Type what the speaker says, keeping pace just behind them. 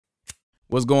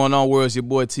What's going on, world? It's your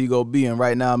boy Tigo B, and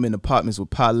right now I'm in Partments with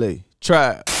Parlae.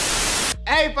 Try.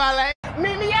 Hey, Parlay,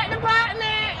 meet me at the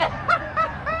Partment.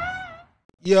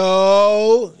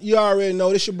 Yo, you already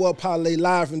know this your boy Parlay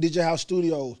live from DJ House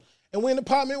Studios, and we're in the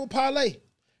Partment with Parlay.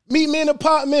 Meet me in the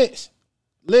Partments.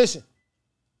 Listen,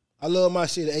 I love my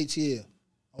city, ATL.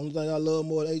 Only thing I love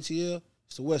more than ATL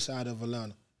is the west side of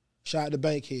Atlanta. Shout out to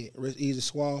Bankhead, rest easy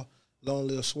Swall, long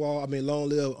live Swall. long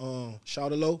live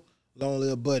Shout Low, long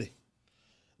live Buddy.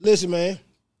 Listen, man,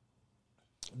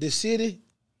 this city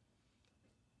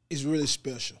is really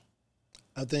special.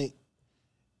 I think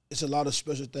it's a lot of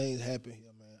special things happen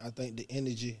here, man. I think the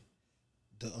energy,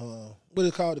 what is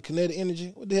it called, the kinetic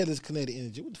energy? What the hell is kinetic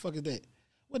energy? What the fuck is that?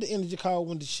 What the energy called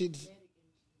when the shit?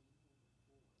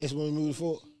 It's when we move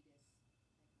forward.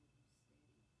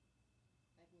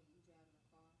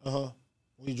 When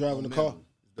you driving the car,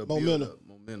 The momentum.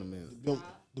 Momentum.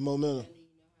 The momentum.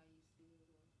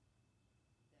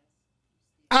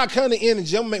 Iconic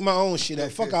energy. I'm gonna make my own shit up.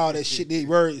 Fuck all that shit. These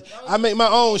words. I make my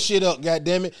own shit up.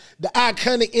 Goddamn it. The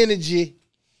iconic energy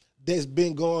that's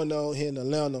been going on here in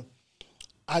Atlanta.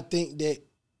 I think that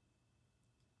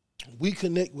we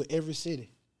connect with every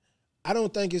city. I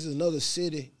don't think it's another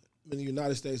city in the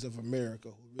United States of America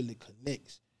who really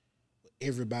connects with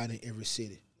everybody in every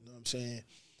city. You know what I'm saying?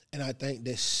 And I think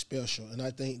that's special. And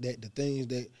I think that the things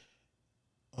that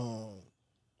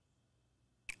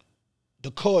the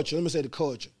culture, let me say the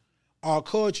culture. Our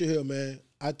culture here, man,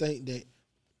 I think that,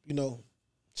 you know,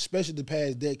 especially the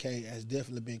past decade has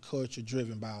definitely been culture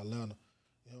driven by Atlanta.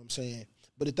 You know what I'm saying?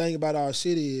 But the thing about our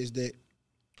city is that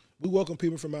we welcome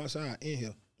people from outside in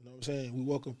here. You know what I'm saying? We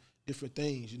welcome different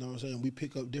things, you know what I'm saying? We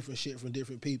pick up different shit from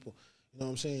different people. You know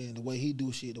what I'm saying? The way he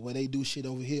do shit, the way they do shit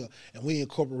over here. And we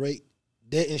incorporate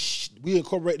that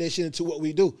shit into what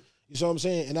we do. You know what I'm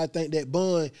saying? And I think that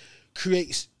bond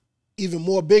creates even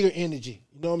more bigger energy,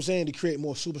 you know what I'm saying, to create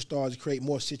more superstars, to create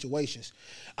more situations.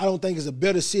 I don't think it's a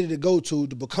better city to go to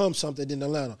become something than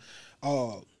Atlanta.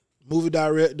 Movie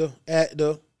director,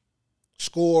 actor,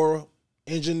 scorer,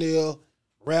 engineer,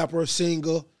 rapper,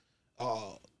 singer.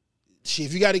 Shit,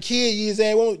 if you got a kid, you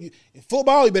say, in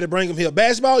football, you better bring him here.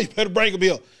 Basketball, you better bring him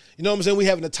here. You know what I'm saying? We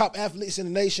having the top athletes in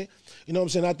the nation. You know what I'm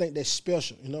saying? I think that's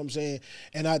special. You know what I'm saying?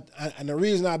 And and the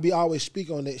reason I be always speak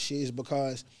on that shit is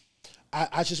because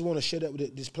I just want to share that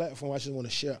with this platform. I just want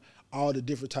to share all the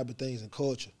different type of things in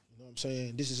culture. You know what I'm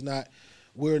saying? This is not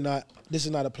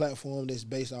a platform that's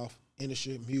based off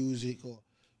industry, music, or,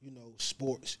 you know,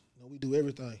 sports. You know, we do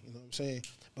everything. You know what I'm saying?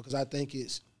 Because I think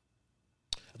it's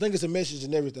a message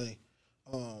in everything.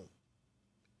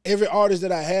 Every artist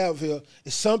that I have here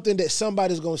is something that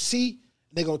somebody's gonna see.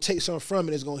 They're gonna take something from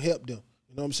it that's gonna help them.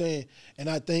 You know what I'm saying? And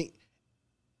I think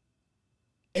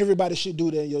everybody should do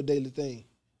that in your daily thing.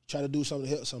 Try to do something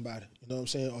to help somebody, you know what I'm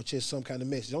saying, or just some kind of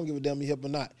message. Don't give a damn if you help or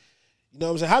not. You know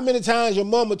what I'm saying? How many times your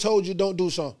mama told you don't do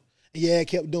something, and your ass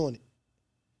kept doing it?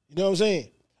 You know what I'm saying?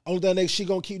 Only thing that she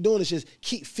gonna keep doing is just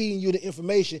keep feeding you the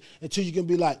information until you can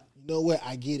be like, you know what,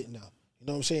 I get it now. You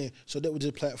know what I'm saying? So that's what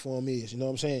this platform is, you know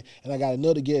what I'm saying? And I got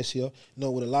another guest here, you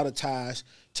know, with a lot of ties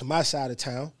to my side of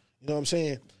town. You know what I'm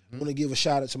saying? I want to give a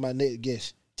shout out to my next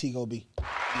guest, Tigo B. Yeah,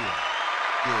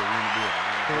 we in the building.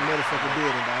 Motherfucking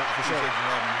building, dog. For sure.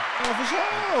 Oh, for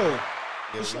sure.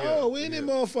 For sure. We in that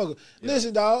motherfucker. Yeah.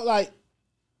 Listen, dog, like,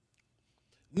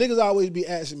 niggas always be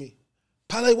asking me,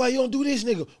 Parlay, why you don't do this,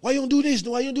 nigga? Why you don't do this?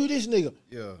 Why you don't do this, nigga?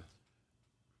 Yeah.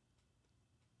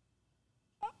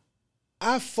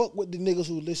 I fuck with the niggas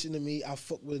who listen to me. I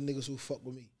fuck with the niggas who fuck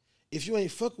with me. If you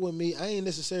ain't fucking with me, I ain't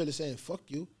necessarily saying fuck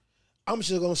you. I'm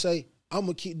just gonna say, I'm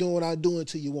gonna keep doing what I do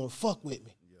until you wanna fuck with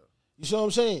me. Yeah. You see what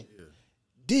I'm saying? Yeah.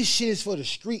 This shit is for the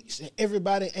streets, and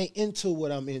everybody ain't into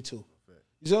what I'm into. Fact.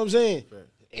 You see what I'm saying? Fact.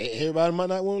 Everybody might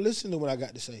not want to listen to what I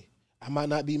got to say. I might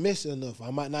not be messy enough.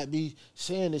 I might not be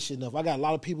saying this shit enough. I got a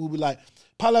lot of people who be like,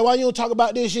 Parlay, why you don't talk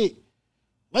about this shit?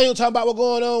 Why you don't talk about what's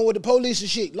going on with the police and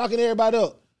shit, locking everybody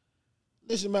up?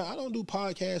 Listen, man, I don't do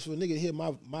podcasts for a nigga to hear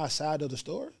my side of the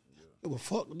story. Yeah. Well,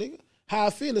 fuck, nigga. How I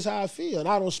feel is how I feel, and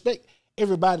I don't expect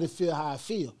everybody to feel how I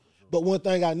feel. But one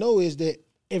thing I know is that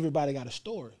everybody got a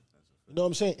story. You know what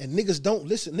I'm saying? And niggas don't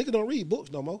listen. Niggas don't read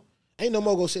books no more. Ain't no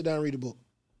more go sit down and read a book.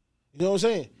 You know what I'm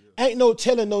saying? Yeah. Ain't no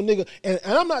telling no nigga. And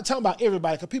I'm not talking about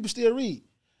everybody, because people still read.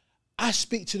 I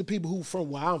speak to the people who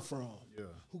from where I'm from,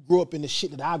 who grew up in the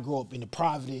shit that I grew up in, the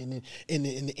poverty and in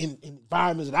the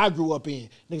environments that I grew up in.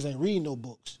 Niggas ain't reading no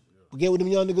books. Yeah. But get what them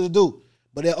young niggas do.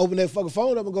 But they'll open their fucking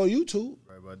phone up and go YouTube.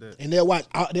 Right about that. And they'll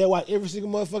watch every single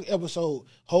motherfucking episode,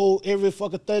 every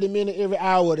fucking 30 minutes, every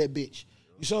hour of that bitch.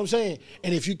 You see what I'm saying?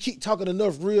 And if you keep talking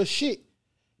enough real shit,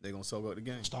 they gonna soak up the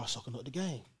game. Start soaking up the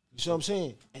game. You see what I'm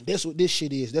saying? And that's what this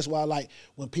shit is. That's why I like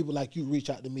when people like you reach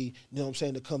out to me, you know what I'm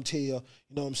saying, to come tell you know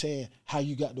what I'm saying, how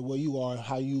you got to where you are,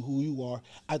 who you are.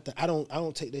 I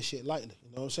don't take that shit lightly.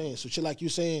 You know what I'm saying? So shit like you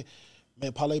saying,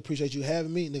 man, Parlay, appreciate you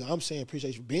having me. Nigga, I'm saying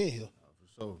appreciate you being here.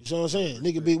 You know what I'm saying?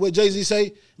 Nigga be, what Jay-Z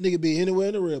say? Nigga be anywhere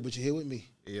in the world, but you're here with me.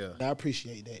 Yeah. And I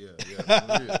appreciate that. Yeah,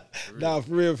 for real. For real.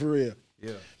 Nah, for real.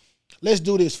 Yeah. Let's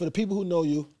do this for the people who know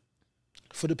you,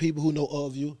 for the people who know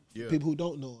of you, for people who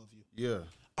don't know of you. Yeah.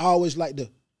 I always like to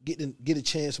get a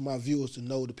chance for my viewers to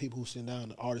know the people who sit down,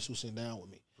 the artists who sit down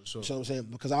with me. For sure. You know what I'm saying?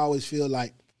 Because I always feel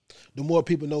like the more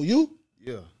people know you,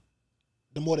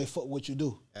 the more they fuck what you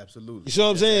do. Absolutely. You see what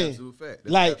I'm saying? Absolute fact.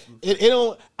 Like it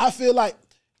don't. I feel like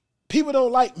people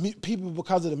don't like people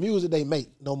because of the music they make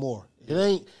no more. It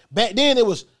ain't. Back then it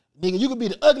was, nigga, you could be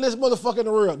the ugliest motherfucker in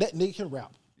the world. That nigga can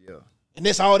rap. Yeah. And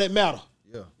that's all that matter.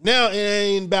 Yeah. Now it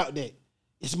ain't about that.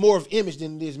 It's more of image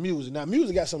than it is music. Now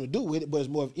music got something to do with it, but it's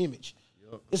more of image.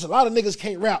 Yep. It's a lot of niggas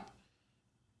can't rap,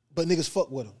 but niggas fuck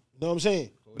with them. You know what I'm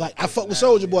saying? Like I fuck with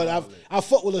Soulja Boy. I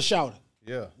fuck with Lil Shouter.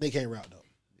 Yeah. They can't rap though.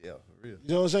 Yeah, for real. You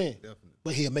know what I'm saying? Definitely.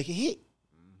 But he'll make a hit.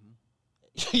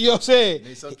 You know what I'm saying?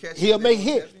 He'll make a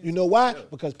hit. You know why? Yeah.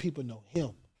 Because people know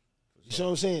him. You know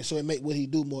what I'm saying? So it make what he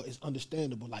do more is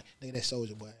understandable. Like, nigga, that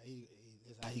Soulja Boy,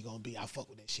 that's how he gonna be. I fuck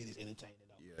with that shit. It's entertaining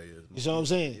though. Yeah. You know what I'm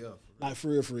saying? Yeah. Like for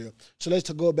real. So let's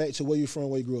go back to where you from,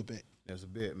 where you grew up at. That's a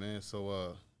bit, man.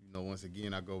 So you know, once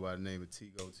again, I go by the name of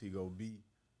Tigo B.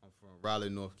 I'm from Raleigh,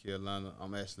 North Carolina.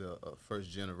 I'm actually a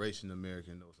first generation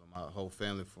American though. So my whole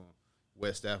family from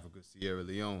West Africa, Sierra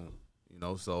Leone. You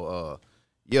know, so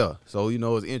yeah. So you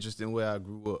know, it's interesting where I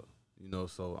grew up. You know,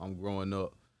 so I'm growing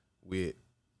up with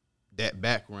that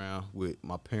background, with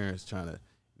my parents trying to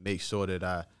make sure that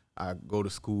I go to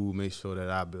school, make sure that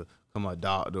I become a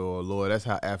doctor or a lawyer. That's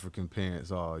how African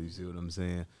parents are. You see what I'm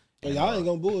saying? And y'all ain't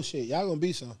gonna bullshit. Y'all gonna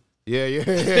be some. Yeah.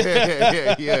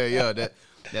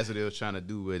 That's what they was trying to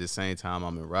do. But at the same time,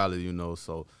 I'm in Raleigh, you know,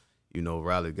 so you know,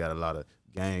 Raleigh got a lot of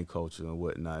gang culture and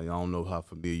whatnot. I don't know how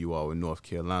familiar you are with North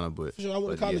Carolina, but for sure, I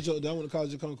went to college. I went to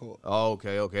college at Concord. Oh,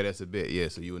 okay, that's a bit. Yeah,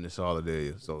 so you in the Charlotte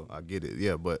area, so I get it.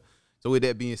 Yeah, but so with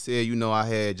that being said, you know, I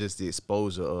had just the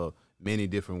exposure of many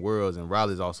different worlds, and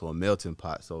Raleigh's also a melting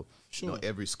pot. So you know,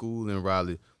 every school in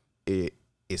Raleigh,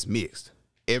 it's mixed.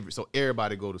 So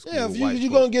everybody go to school. Yeah, you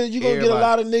gonna get a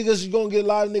lot of niggas. You gonna get a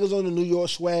lot of niggas on the New York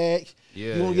swag.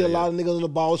 Yeah, you gonna get a lot of niggas on the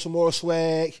Baltimore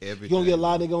swag. You gonna get a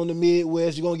lot of niggas on the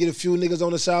Midwest. You gonna get a few niggas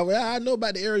on the South. I know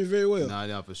about the area very well.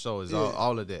 Nah, for sure. It's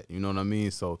all of that. You know what I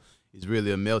mean? So it's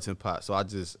really a melting pot. So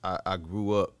I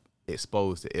grew up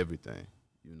exposed to everything.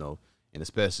 You know, and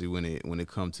especially when it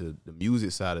comes to the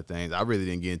music side of things, I really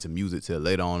didn't get into music till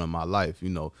later on in my life. You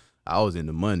know, I was in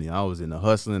the money, I was in the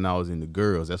hustling, I was in the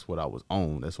girls. That's what I was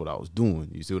on. That's what I was doing.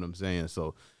 You see what I'm saying?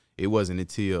 So it wasn't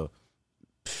until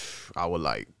I was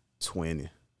like 20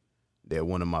 that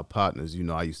one of my partners, you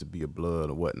know, I used to be a blood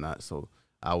or whatnot. So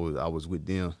I was with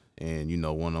them, and you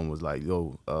know, one of them was like,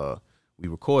 "Yo, we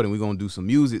recording. We gonna do some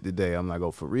music today." I'm like,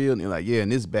 "Oh, for real?" And they're like, "Yeah."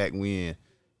 And this back when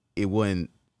it wasn't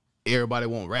everybody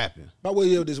wasn't rapping. About what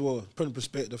year this was? Put in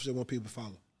perspective so when people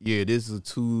follow. Yeah, this is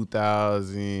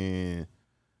 2000.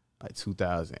 Like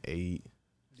 2008,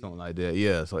 something like that.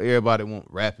 Yeah, so everybody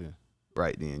wasn't rapping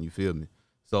right then, you feel me?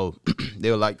 So they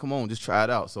were like, come on, just try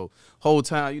it out. So whole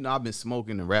time, you know, I've been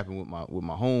smoking and rapping with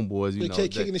my homeboys, you know.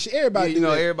 Kicking the shit. Everybody do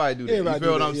that. Everybody do that. You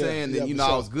feel what I'm saying? And, you know,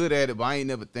 I was good at it, but I ain't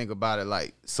never think about it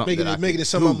like something making it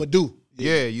something I'm going to do.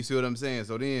 Yeah, you see what I'm saying?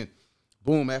 So then,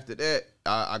 boom, after that,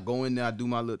 I go in there, I do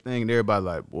my little thing, and everybody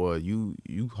like, boy, you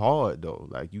hard, though.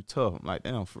 Like, you tough. I'm like,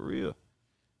 damn, for real.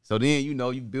 So then, you know,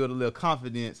 you build a little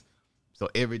confidence. So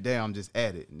every day I'm just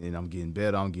at it, and then I'm getting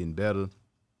better.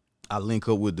 I link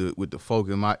up with the folk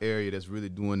in my area that's really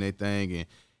doing their thing,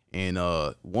 and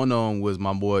one of them was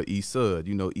my boy E Sud.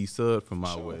 You know E Sud from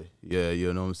my way. Yeah,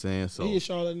 you know what I'm saying. So he in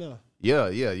Charlotte now. Yeah,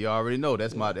 you already know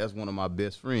that's one of my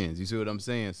best friends. You see what I'm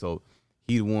saying? So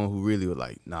he the one who really was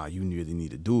like, nah, you really need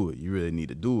to do it. You really need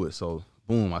to do it. So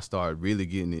boom, I started really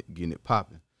getting it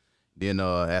popping. Then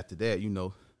after that, you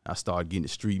know, I started getting the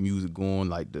street music going,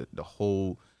 like the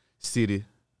whole city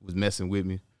was messing with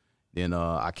me. Then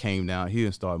I came down here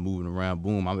and started moving around.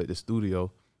 Boom, I'm at the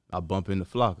studio. I bump into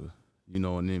Flocka, you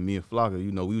know, and then me and Flocka,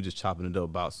 you know, we were just chopping it up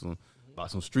about some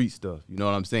street stuff. You know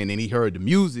what I'm saying? Then he heard the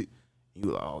music. He was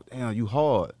like, oh, damn, you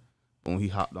hard. Boom, he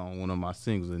hopped on one of my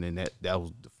singles, and then that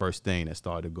was the first thing that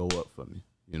started to go up for me.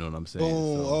 You know what I'm saying?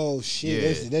 Boom, oh,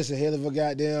 shit. Yeah. That's a hell of a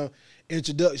goddamn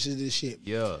introduction to this shit.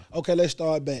 Yeah. Okay, let's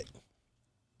start back.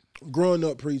 Growing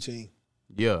up preteen.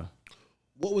 Yeah.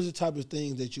 What was the type of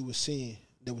things that you were seeing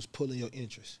that was pulling your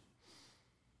interest?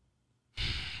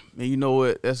 Man, you know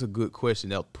what? That's a good question.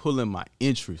 That was pulling my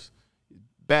interest.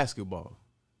 Basketball.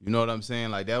 You know what I'm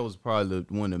saying? Like, that was probably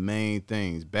one of the main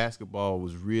things. Basketball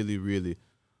was really, really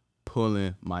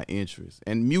pulling my interest.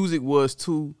 And music was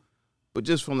too, but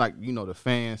just from, like, you know, the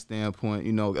fan standpoint,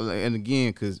 you know, and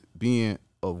again, because being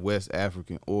of West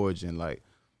African origin, like,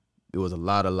 there was a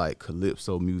lot of, like,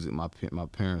 calypso music. My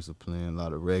parents were playing a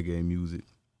lot of reggae music.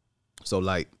 So,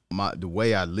 like, the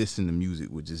way I listened to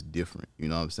music was just different. You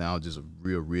know what I'm saying? I was just a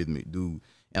real rhythmic dude.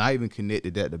 And I even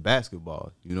connected that to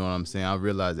basketball. You know what I'm saying? I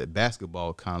realized that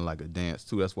basketball kind of like a dance,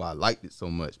 too. That's why I liked it so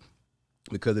much.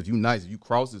 Because if you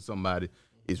cross with somebody,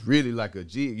 it's really like a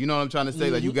jig. You know what I'm trying to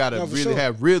say? Like, you got to really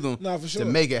have rhythm to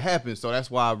make it happen. So that's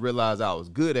why I realized I was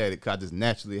good at it, because I just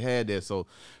naturally had that. So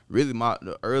really,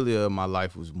 the earlier in my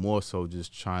life was more so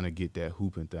just trying to get that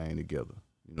hooping thing together.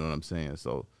 You know what I'm saying?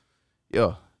 So,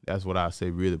 yeah, that's what I say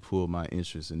really pulled my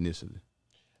interest initially.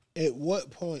 At what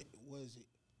point was it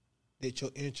that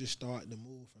your interest started to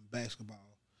move from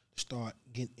basketball to start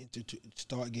getting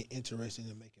interested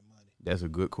in making money? That's a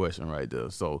good question right there.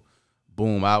 So,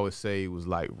 boom, I would say it was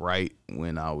like right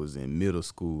when I was in middle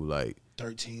school, like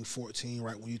 13, 14,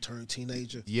 right when you turned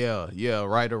teenager? Yeah,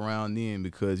 right around then,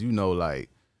 because, you know, like,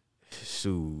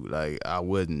 shoot, like, I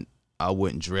wasn't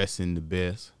dressing the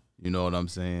best. You know what I'm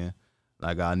saying?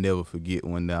 Like, I'll never forget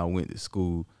one day I went to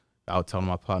school. I was telling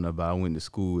my partner about I went to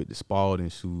school with the Spalding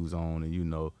shoes on, and, you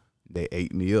know, they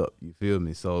ate me up. You feel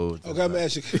me? So okay, I'm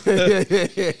asking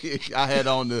you. I had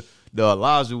on the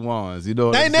Elijah ones. You know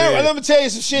what I'm saying? saying? Let me tell you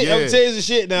some shit. Yeah. I'm gonna tell you some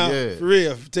shit now. Yeah. For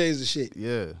real. I'm tell you some shit.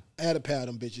 Yeah. I had a pair of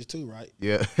them bitches too, right?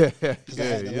 Yeah. Because I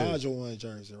had the Elijah one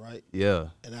jersey, right? Yeah.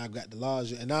 And I got the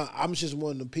Elijah. And I'm just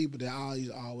one of the people that I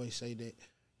always say that,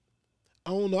 I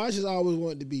don't know, I just always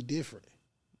wanted to be different.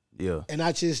 Yeah. And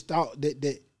I just thought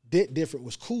that different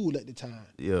was cool at the time.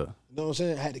 Yeah. You know what I'm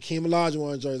saying? I had the Kim Elijah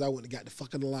one jersey. I went and got the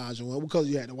fucking Elijah one because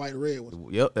you had the white and red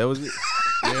one. Yep, that was it.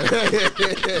 Yeah.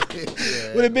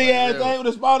 With a big ass thing with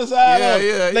a spotted side on.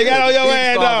 Yeah. They got on your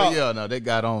ass, dog. Yeah, no, they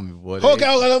got on me, boy.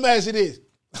 Okay, let me ask you this.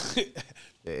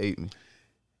 They ate me.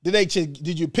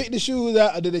 Did you pick the shoes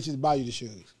out, or did they just buy you the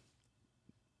shoes?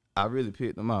 I really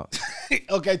picked them out.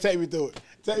 Okay, take me through it.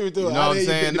 Take me through it. You know what I'm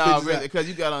saying? Nah, really, because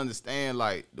you gotta understand,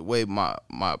 like, the way my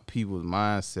people's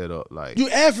mind set up. Like, you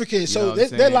African, so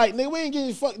they're like, nigga, we ain't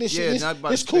getting fuck this shit. Not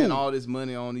about it's to spend cool. all this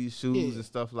money on these shoes and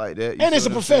stuff like that. And it's a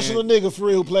professional nigga for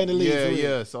real who play in the league.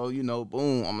 Yeah. So, you know,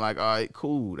 boom. I'm like, all right,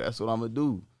 cool. That's what I'm gonna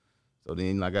do. So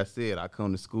then, like I said, I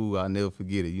come to school. I'll never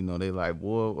forget it. You know, they like,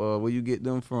 boy, where you get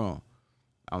them from?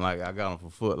 I'm like, I got them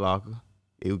from Foot Locker.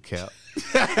 It was cap.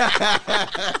 You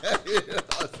know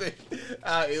what I'm saying?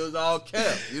 It was all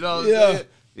cap. You know what I'm saying?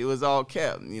 It was all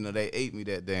cap. You know, they ate me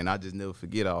that day, and I just never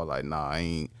forget. I was like, nah,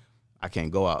 I can't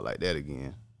go out like that again. You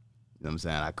know what I'm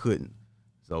saying? I couldn't.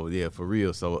 So yeah, for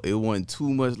real. So it wasn't too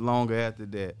much longer after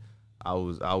that. I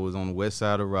was on the west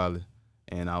side of Raleigh,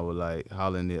 and I was like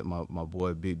hollering at my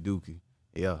boy Big Dookie.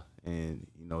 Yeah, and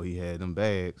you know he had them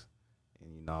bags,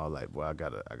 and you know I was like, boy, I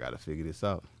gotta figure this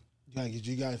out.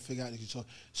 You gotta figure out the.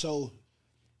 So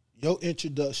your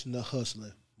introduction to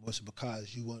hustling was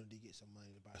because you wanted to get some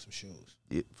money to buy some shoes.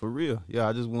 Yeah, for real. Yeah,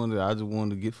 I just wanted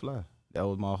to get fly. That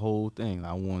was my whole thing.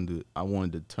 I wanted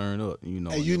to turn up, you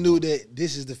know. And you knew that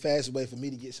this is the fastest way for me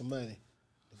to get some money.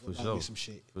 For sure. Get some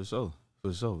shit. For sure.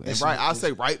 And I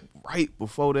say right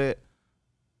before that,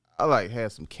 I like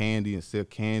had some candy and sell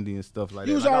candy and stuff like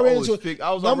that. Was already into it.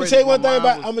 I'm gonna tell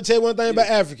you one thing about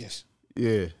Africans.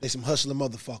 Yeah. They some hustling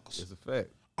motherfuckers. That's a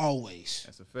fact. Always.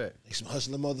 That's a fact. They some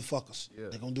hustling motherfuckers. Yeah.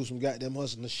 They gonna do some goddamn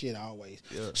hustling shit always.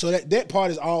 Yeah. So that part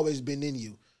has always been in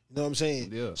you. You know what I'm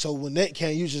saying? Yeah. So when that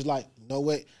came, you just like, you know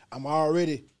what? I'm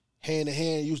already hand to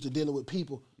hand used to dealing with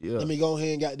people. Yeah. Let me go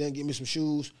ahead and goddamn get me some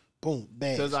shoes. Boom,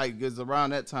 bang. Because around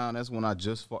that time, that's when I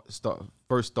just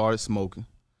first started smoking.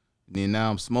 And then now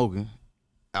I'm smoking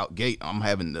out gate. I'm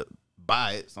having to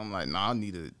buy it. So I'm like, nah, I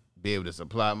need to be able to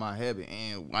supply my habit,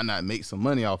 and why not make some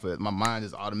money off of it? My mind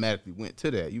just automatically went to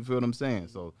that. You feel what I'm saying?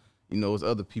 So, you know, there's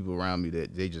other people around me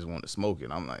that they just want to smoke it.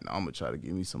 I'm like, nah, I'm going to try to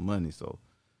get me some money. So,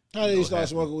 how did you start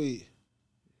smoking weed?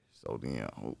 So then,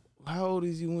 how old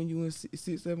is you when you in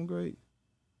 6th, 7th grade?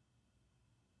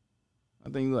 I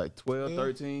think you like 12,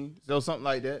 13. So something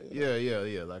like that.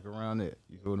 Yeah. Like around that.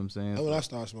 You feel what I'm saying? When I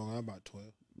started smoking, I was about 12.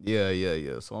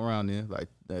 Yeah. So around there, like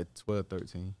that 12,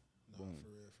 13. No, for real.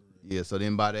 Yeah, so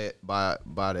then by the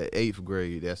 8th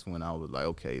grade, that's when I was like,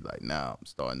 okay, like now I'm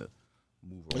starting to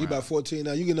move around. You about 14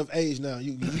 now. You get enough age now.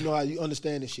 You know how you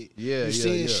understand this shit. Yeah, you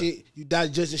seeing shit. You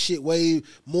digesting shit way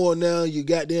more now. You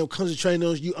goddamn concentrating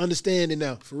on. You understand it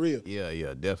now, for real.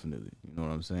 Yeah, definitely. You know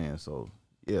what I'm saying? So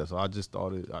yeah, so I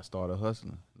started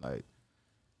hustling. Like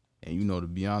And you know, to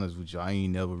be honest with you, I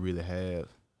ain't never really had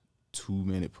too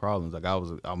many problems. Like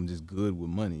I'm just good with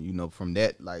money. You know, from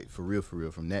that, like for real,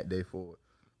 from that day forward,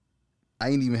 I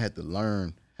ain't even had to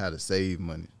learn how to save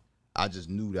money. I just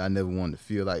knew that I never wanted to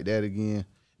feel like that again.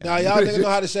 Now y'all niggas know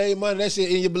how to save money. That shit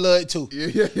in your blood too.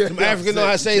 Yeah. Some Africans know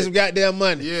how to save some goddamn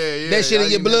money. Yeah. That shit in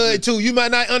your blood too. You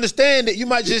might not understand it. You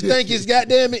might just think it's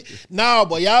goddamn it. No,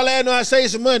 but y'all know how to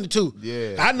save some money too.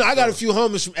 Yeah. I know. I got a few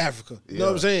homies from Africa. You know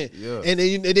what I'm saying? Yeah. And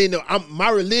then my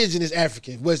religion is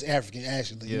African, West African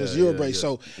actually. Yeah, It's Europe,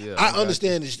 so I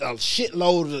understand there's a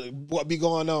shitload of what be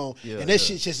going on, and that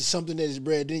shit just is something that is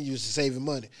bred in you is saving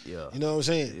money. Yeah. You know what I'm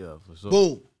saying? Yeah, for sure.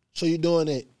 Boom. So you doing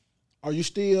that? Are you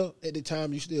still at the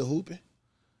time? You still hooping?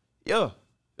 Yeah,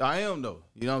 I am though.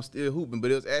 You know, I'm still hooping, but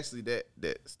it was actually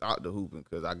that stopped the hooping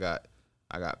because I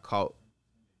got caught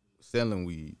selling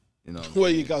weed. You know, Where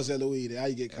you caught selling weed? How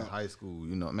you get in caught? high school.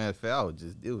 You know, man,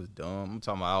 it was dumb. I'm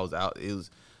talking about I was out. It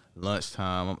was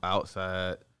lunchtime. I'm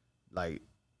outside, like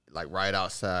right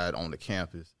outside on the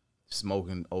campus,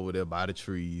 smoking over there by the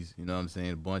trees. You know what I'm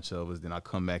saying? A bunch of us. Then I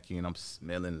come back in. I'm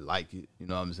smelling like it. You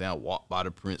know what I'm saying? I walk by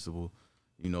the principal.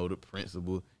 You know, the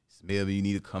principal. Smell me, you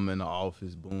need to come in the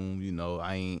office, boom, you know,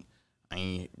 I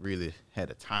ain't really had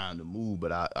the time to move, but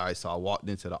so I walked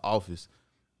into the office,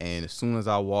 and as soon as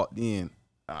I walked in,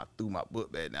 I threw my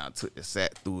book bag down, took the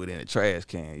sack, threw it in the trash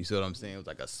can. You see what I'm saying? It was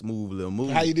like a smooth little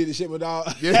move. How you did the shit with dog?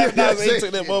 Yeah, He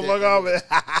took that motherfucker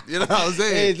off. You know what I'm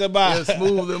saying? Hey, it's about a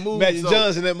smooth little move. Magic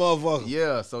Johnson, that motherfucker.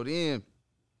 Yeah, so then,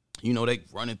 you know, they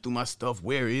running through my stuff.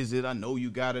 Where is it? I know you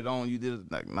got it on. You did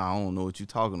it. Like, nah, I don't know what you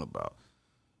talking about.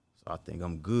 So I think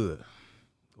I'm good.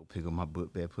 Go pick up my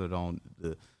book bag, put it on.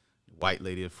 The white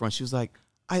lady at the front, she was like,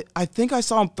 I think I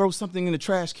saw him throw something in the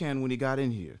trash can when he got in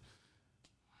here.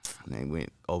 And they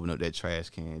went, open up that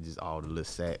trash can, just all the little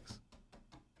sacks.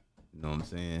 You know what I'm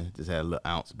saying? Just had a little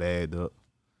ounce bagged up.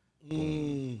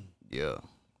 Yeah.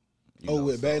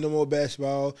 Bag no more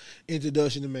basketball,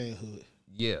 introduction to manhood.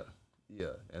 Yeah,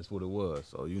 that's what it was.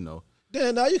 So, you know.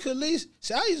 Then now you could at least,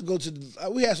 see, I used to go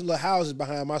to, we had some little houses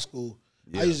behind my school.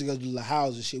 Yeah. I used to go to the little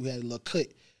houses and shit. We had a little cut.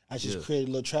 I just created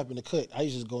a little trap in the cut. I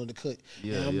used to just go in the cut.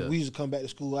 We used to come back to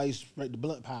school. I used to spray the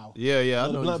blunt powder. Yeah,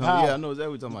 I know blunt powder. Yeah, I know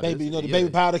exactly what you're talking about. Baby, you know the baby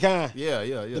powder kind? Yeah.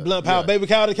 The blunt powder, baby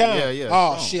powder kind? Yeah.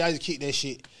 Oh, shit, I used to keep that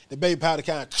shit. The baby powder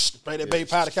kind. Spray that baby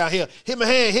powder kind here. Hit my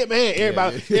hand.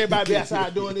 Everybody be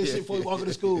outside doing this shit before you walk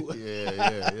into school.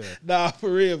 Yeah. Nah,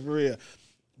 for real.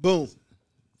 Boom.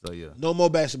 So, yeah. No more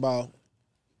basketball.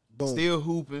 Boom. Still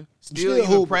hooping. Still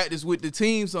even practice with the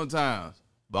team sometimes.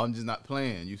 But I'm just not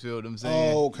playing. You feel what I'm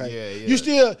saying? Oh, okay. Yeah. You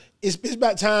still, it's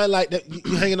about time like that.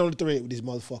 You hanging on the thread with this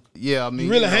motherfucker. Yeah, I mean.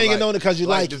 You really hanging on it because you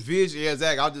like the it. vision. Yeah,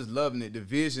 exactly. I'm just loving it. The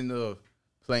vision of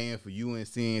playing for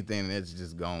UNC and thing, that's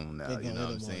just gone now. You know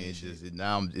what I'm saying?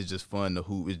 It's just fun to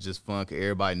hoop. It's just fun because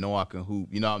everybody know I can hoop.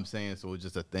 You know what I'm saying? So it's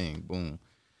just a thing. Boom.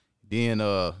 Then,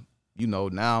 you know,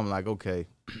 now I'm like, okay,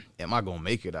 am I going to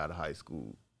make it out of high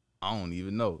school? I don't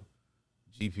even know.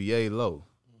 GPA low.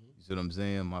 You see what I'm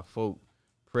saying? My folk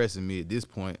pressing me at this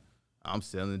point, I'm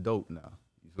selling dope now.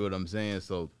 You feel what I'm saying?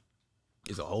 So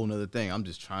it's a whole nother thing. I'm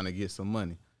just trying to get some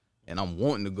money. And I'm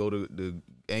wanting to go to the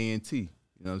A&T, you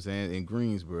know what I'm saying, in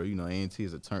Greensboro. You know, A&T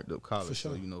is a turned-up college. For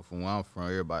sure. So, you know, from where I'm from,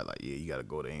 everybody like, yeah, you got to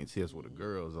go to A&T. That's where the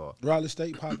girls are. Raleigh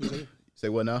State popping too. Say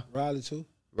what now? Raleigh too.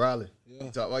 Raleigh.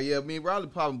 Yeah. I mean, Raleigh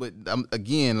popping, but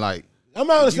again, like, I'm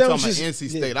not understanding you what talking you're about NC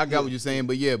State. I got what you're saying,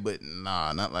 but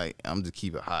nah, not like, I'm just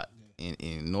keep it hot.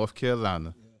 In North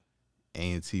Carolina,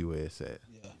 A&T where it's at.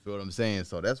 You feel what I'm saying?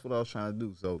 So that's what I was trying to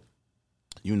do. So,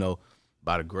 you know,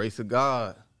 by the grace of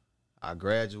God, I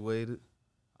graduated.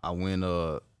 I went,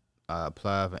 I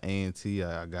applied for A&T.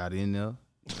 I got in there.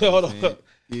 Hold on.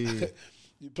 Yeah.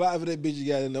 You applied for that bitch, you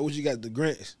got in there. What you got, the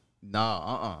grants?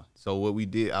 Nah, So what we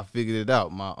did, I figured it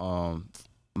out.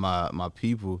 My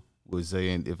people was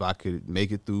saying if I could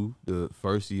make it through the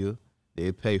first year,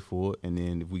 they'd pay for it, and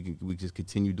then if we just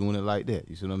continue doing it like that.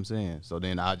 You see what I'm saying? So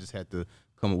then I just had to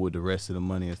come up with the rest of the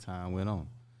money as time went on.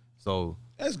 So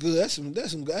that's good. That's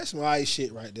some alright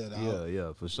shit right there, dog.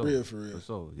 Yeah, for sure. For real. For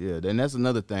sure. Yeah. Then that's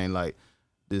another thing. Like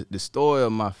the story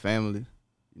of my family,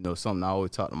 you know, something I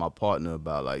always talk to my partner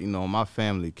about. Like, you know, my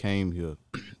family came here.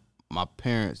 My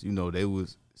parents, you know, they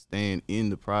was staying in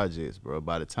the projects, bro.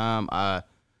 By the time I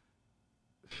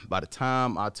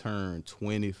turned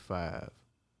 25,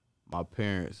 my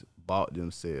parents bought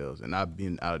themselves, and I've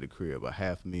been out of the crib, a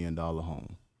 $500,000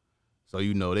 home. So,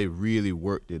 you know, they really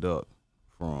worked it up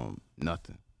from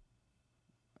nothing.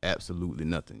 Absolutely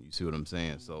nothing. You see what I'm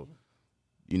saying? So,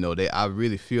 you know, I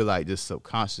really feel like just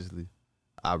subconsciously,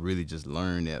 I really just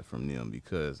learned that from them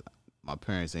because my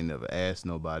parents ain't never asked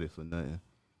nobody for nothing.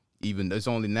 even it's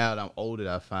only now that I'm older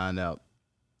that I find out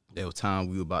there was time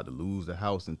we were about to lose the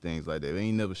house and things like that. They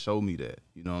ain't never showed me that.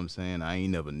 You know what I'm saying? I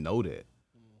ain't never know that.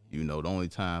 You know, the only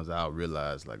times I'll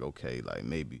realize, like, okay, like,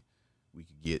 maybe we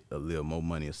could get a little more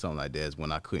money or something like that is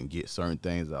when I couldn't get certain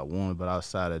things I wanted. But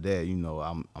outside of that, you know,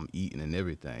 I'm eating and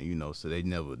everything, you know. So they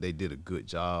did a good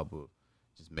job of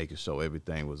just making sure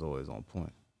everything was always on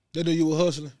point. They knew you were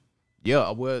hustling?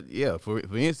 Yeah, well, yeah. For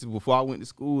instance, before I went to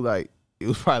school, like, it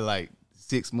was probably like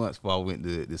 6 months before I went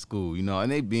to school, you know. And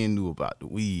they been knew about the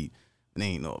weed, and they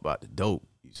ain't know about the dope.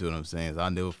 You see what I'm saying? So I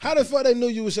never. How the fuck they knew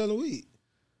you were selling weed?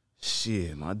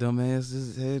 Shit, my dumb ass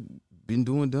just had been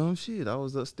doing dumb shit. I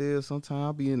was upstairs sometimes.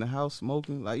 I'll be in the house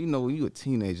smoking. Like, you know, when you a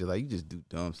teenager, like, you just do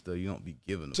dumb stuff. You don't be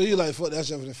giving a So you like, fuck that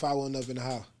shit if I wasn't up in the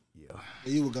house? Yeah.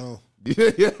 You were gone. Yeah,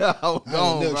 I was I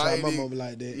gone, never right? tried my mama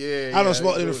like that. Yeah, I done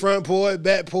smoked in the front porch,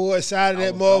 back porch, side of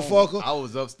that motherfucker. I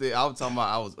was upstairs. I was talking about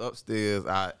I was upstairs.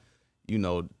 You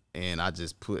know, and I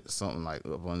just put something like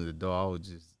up under the door. I was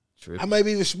just tripping. I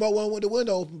maybe even smoked one with the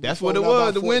window open. That's what it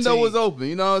was. The window was open.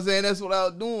 You know what I'm saying? That's what I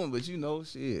was doing. But, you know,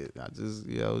 shit, I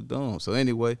was dumb. So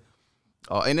anyway,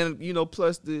 and then, you know,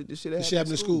 plus the shit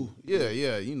happened in school.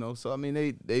 Yeah, you know. So, I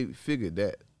mean, they figured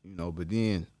that, you know, but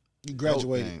then. You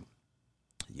graduated.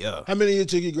 Yeah. How many years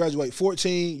till you graduate?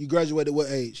 14. You graduated what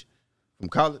age? From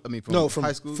college? I mean, from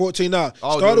high school? 14 now.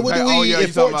 Started with the weed at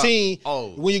 14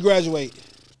 when you graduate.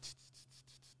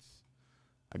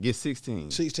 I guess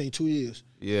 16. 16, 2 years.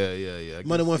 Yeah.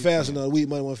 Money went fast enough. Weed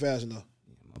money went fast enough.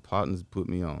 My partners put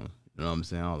me on. You know what I'm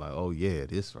saying? I was like, oh, yeah,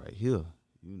 this right here.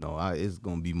 You know, it's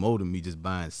going to be more than me just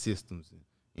buying systems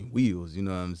and wheels. You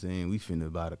know what I'm saying? We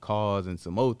finna buy the cars and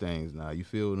some more things now. You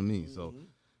feel what I mean? So,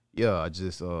 yeah, I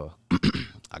just,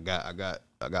 I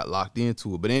got locked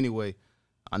into it. But anyway,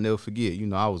 I never forget. You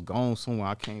know, I was gone somewhere.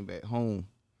 I came back home,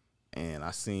 and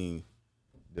I seen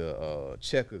the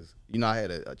checkers. You know, I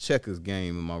had a checkers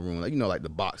game in my room. Like, you know, like the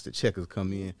box that checkers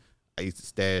come in. I used to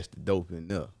stash the dope in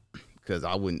there. Because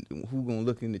I wouldn't, who gonna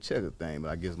look in the checker thing?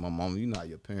 But I guess my mom, you know how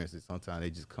your parents is, sometimes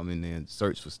they just come in there and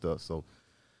search for stuff. So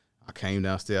I came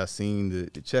downstairs, I seen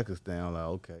the checkers thing. I'm like,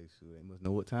 okay, so they must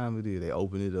know what time it is. They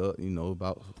open it up, you know,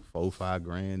 about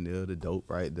 $4-5 there, the dope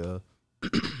right there.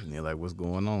 And they're like, what's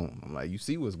going on? I'm like, you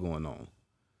see what's going on.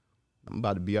 I'm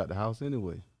about to be out the house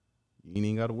anyway. You ain't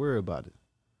even got to worry about it.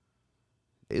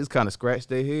 They just kind of scratched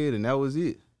their head, and that was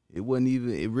it. It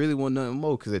really wasn't nothing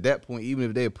more, because at that point, even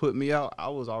if they had put me out, I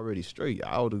was already straight.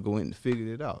 I would have go in and figured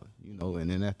it out, you know. And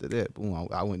then after that, boom,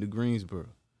 I went to Greensboro,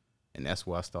 and that's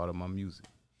where I started my music.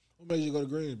 What made you go to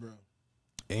Greensboro?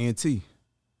 A&T.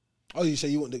 Oh, you say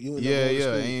you went to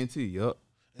A&T, yup.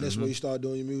 And that's where you started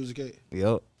doing your music at?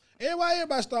 Yup.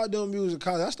 Everybody started doing music in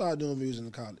college. I started doing music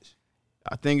in college.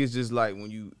 I think it's just like when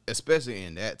you, especially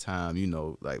in that time, you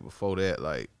know, like before that,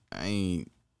 like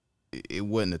it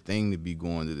wasn't a thing to be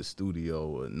going to the studio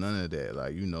or none of that.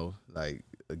 Like, you know, like,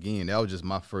 again, that was just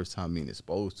my first time being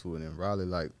exposed to it. And Raleigh,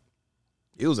 like,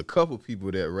 it was a couple people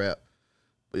that rap,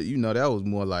 but, you know, that was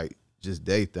more like just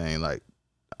their thing. Like,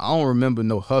 I don't remember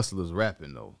no hustlers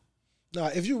rapping, though. Nah,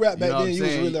 if you rap back then, you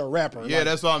was really a rapper. Yeah, like,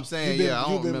 that's what I'm saying. I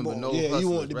don't remember no hustlers. Yeah, you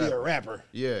wanted to be a rapper.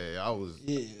 Yeah, I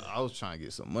was trying to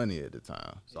get some money at the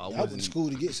time. So I went to school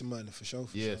to get some money for sure.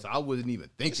 So I wasn't even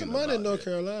thinking about it. Some money in North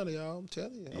Carolina, y'all. I'm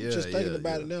telling you. I'm just thinking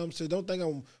about it now. I'm saying, don't think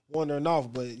I'm wandering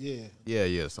off, but yeah.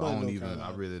 Yeah. So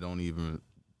I really don't even.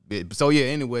 So yeah.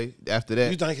 Anyway, after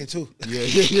that, you thinking too?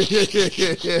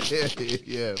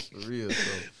 Yeah, for real.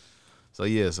 So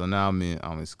yeah. So now I'm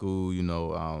in school, you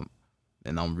know,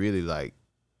 and I'm really like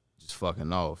just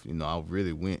fucking off. You know, I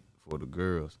really went for the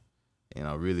girls, and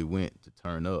I really went to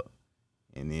turn up.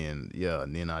 And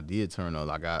then I did turn up.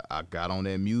 Like I got on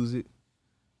that music.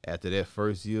 After that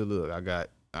first year, look, I got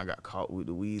caught with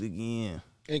the weed again.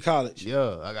 In college?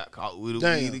 Yeah, I got caught with the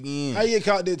weed again. How you get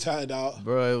caught this time, dog?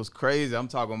 Bro, it was crazy. I'm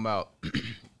talking about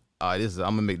I'm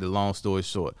gonna make the long story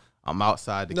short. I'm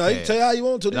outside the calf. You tell you how you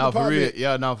want to the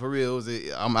department. For real.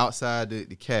 I'm outside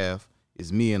the calf.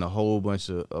 It's me and a whole bunch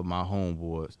of my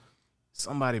homeboys.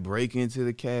 Somebody break into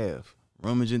the calf,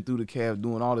 rummaging through the calf,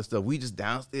 doing all this stuff. We just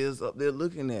downstairs up there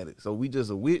looking at it. So we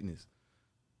just a witness.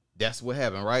 That's what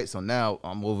happened, right? So now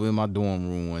I'm over in my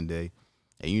dorm room one day,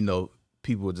 and, you know,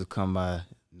 people would just come by,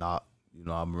 knock. You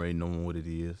know, I'm already knowing what it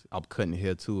is. I'm cutting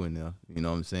hair too in there. You know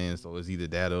what I'm saying? So it's either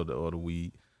that or the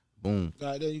weed. Boom.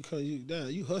 Right there,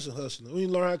 you hustling. When you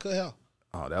learn how to cut hair?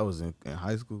 Oh, that was in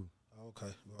high school.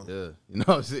 Okay. Well. Yeah. You know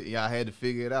what I'm saying? Yeah, I had to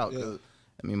figure it out. Yeah.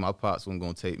 I mean, my pops wasn't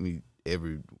going to take me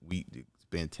every week to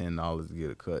spend $10 to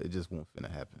get a cut. It just won't finna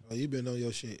happen. Oh, you been on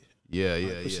your shit. Yeah,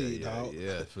 proceed, dog.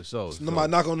 for sure. Somebody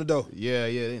knock on the door. Yeah,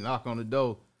 they knock on the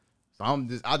door.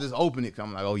 So I just open it.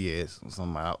 I'm like, oh yeah, it's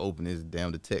somebody. I open this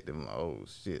damn detective. I'm like, oh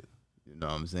shit. You know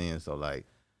what I'm saying? So like,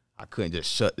 I couldn't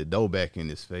just shut the door back in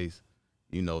his face.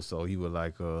 You know, so he was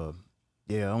like,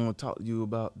 yeah, I want to talk to you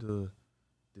about the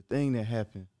thing that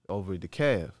happened over at the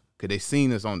calf. Cause they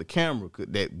seen us on the camera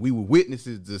that we were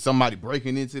witnesses to somebody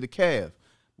breaking into the calf.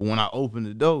 But when I opened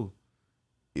the door,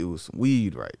 it was some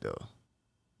weed right there.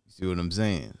 You see what I'm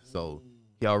saying? So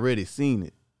he already seen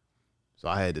it. So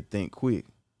I had to think quick.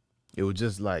 It was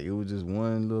just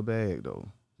one little bag though.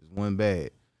 Just one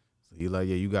bag. So he like,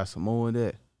 yeah, you got some more of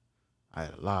that? I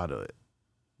had a lot of it.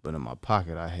 But in my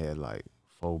pocket, I had like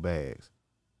 4 bags.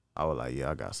 I was like, yeah,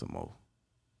 I got some more.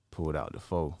 Pulled out the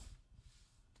 4.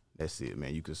 That's it,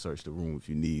 man. You can search the room if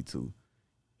you need to.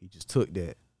 He just took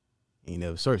that. He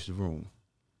never searched the room.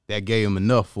 That gave him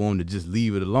enough for him to just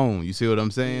leave it alone. You see what I'm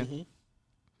saying? Mm-hmm.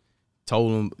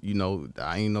 Told him, you know,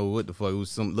 I ain't know what the fuck. It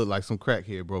was looked like some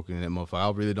crackhead broken in that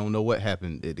motherfucker. I really don't know what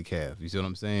happened at the calf. You see what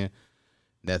I'm saying?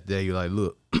 That day, you're like,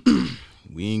 look,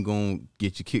 we ain't gonna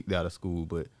get you kicked out of school,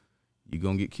 but you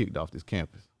gonna get kicked off this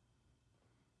campus.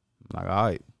 I'm like, all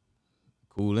right,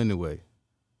 cool anyway.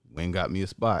 Wayne got me a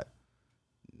spot.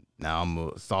 Now I'm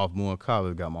a sophomore in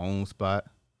college, got my own spot.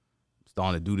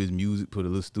 Starting to do this music, put a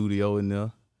little studio in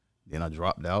there. Then I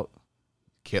dropped out,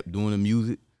 kept doing the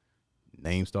music.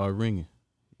 Name started ringing.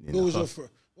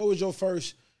 What was your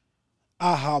first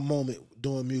aha moment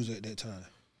doing music at that time?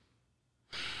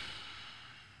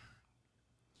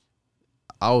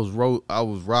 I was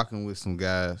rocking with some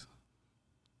guys,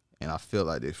 and I felt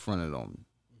like they fronted on me.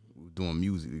 We were doing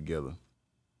music together,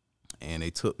 and they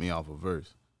took me off a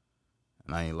verse,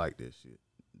 and I ain't like that shit.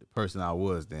 The person I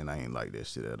was then, I ain't like that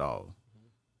shit at all.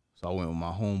 So I went with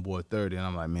my homeboy 30, and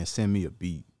I'm like, man, send me a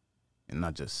beat, and I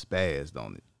just spazzed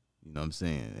on it. You know what I'm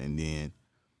saying? And then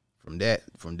from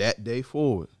that day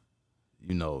forward,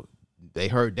 you know, they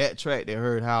heard that track, they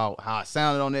heard how I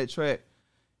sounded on that track.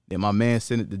 Then my man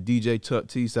sent it to DJ Chuck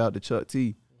T, shout out to Chuck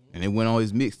T, and it went on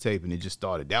his mixtape, and it just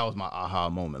started. That was my aha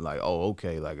moment. Like, oh,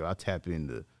 okay, like if I tap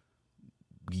into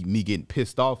me getting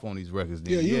pissed off on these records.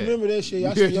 Then, you remember that shit?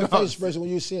 I see your face expression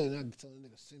when you said it. I can tell the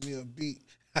nigga, send me a beat.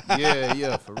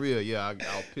 yeah, for real. Yeah, I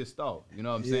was pissed off. You know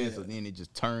what I'm saying? So then it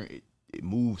just turned, it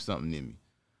moved something in me.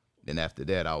 Then after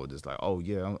that, I was just like, oh,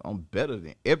 yeah, I'm better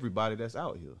than everybody that's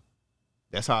out here.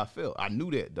 That's how I felt. I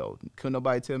knew that, though. Couldn't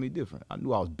nobody tell me different. I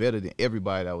knew I was better than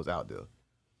everybody that was out there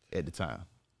at the time.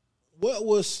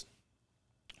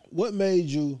 What made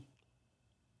you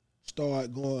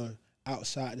start going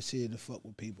outside the city to fuck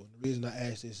with people? The reason I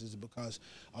ask this is because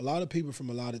a lot of people from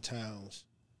a lot of towns,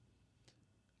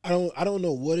 I don't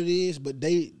know what it is, but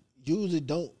they usually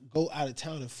don't go out of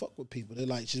town and fuck with people. They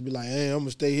like just be like, hey, I'm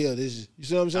gonna stay here. This is, you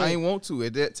see what I'm saying? I ain't want to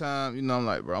at that time. You know, I'm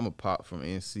like, bro, I'm a pop from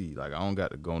NC. Like, I don't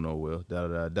got to go nowhere.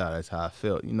 That's how I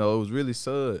felt. You know, it was really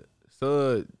Sud.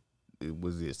 Sud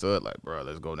like, bro,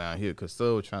 let's go down here, because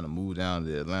Sud was trying to move down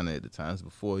to Atlanta at the time. It's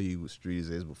before he was streets.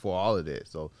 It's before all of that.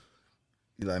 So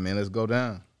he's like, man, let's go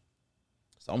down.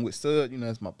 So I'm with Sud. You know,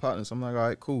 that's my partner. So I'm like, all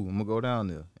right, cool. I'm gonna go down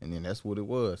there. And then that's what it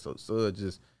was. So Sud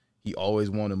he always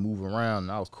wanted to move around,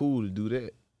 and I was cool to do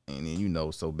that. And then, you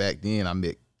know, so back then I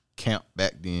met Camp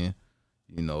back then.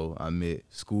 You know, I met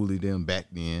Schoolie them back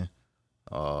then.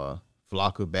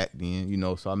 Flocka back then. You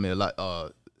know, so I met a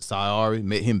lot. Sayari,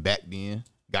 met him back then.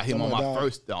 Got him on my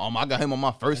first. I got him on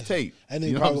my first tape. And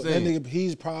you know what I'm saying? That nigga,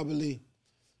 he's probably,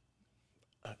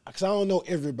 because I don't know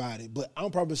everybody, but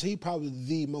he probably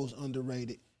the most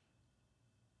underrated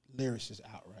lyricist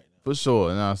out right now. For sure.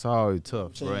 And it's always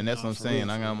tough, bro. And that's what I'm saying.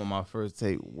 I got him on my first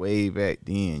tape way back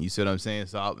then. You see what I'm saying?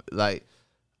 So,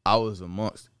 I was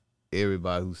amongst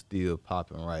everybody who's still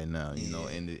popping right now, you know,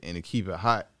 and to keep it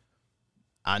hot,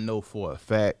 I know for a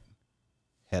fact,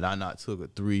 had I not took a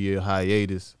 3-year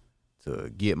hiatus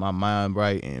to get my mind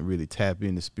right and really tap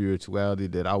into spirituality,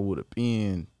 that I would have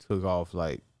been took off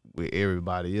like with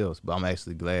everybody else. But I'm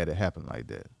actually glad it happened like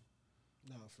that.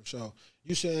 No, for sure.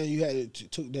 You saying you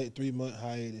took that 3-month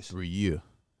hiatus? 3 years.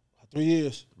 3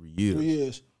 years? 3 years. 3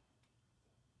 years.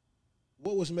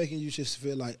 What was making you just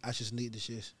feel like I just need to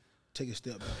just take a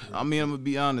step back? I mean, I'm going to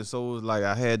be honest. So it was like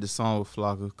I had the song with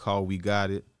Flocka called We Got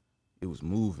It. It was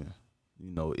moving.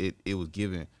 You know, it was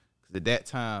giving. Because at that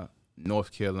time,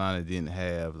 North Carolina didn't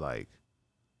have like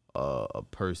a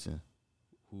person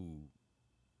who,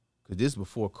 because this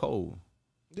before Cole.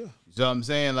 Yeah. You know what I'm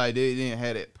saying? Like, they didn't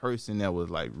have that person that was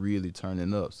like really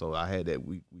turning up. So I had that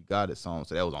We Got It song.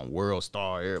 So that was on World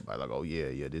Star. Everybody like, oh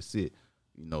yeah, this it.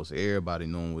 You know, so everybody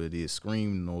knowing what it is,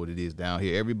 Scream know what it is down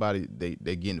here. Everybody, they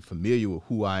getting familiar with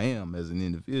who I am as an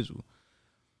individual.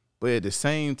 But at the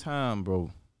same time, bro,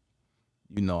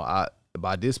 you know,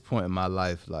 by this point in my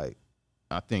life, like,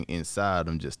 I think inside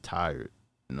I'm just tired.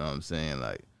 You know what I'm saying?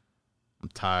 Like, I'm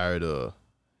tired of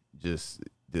just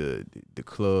the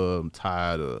club. I'm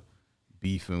tired of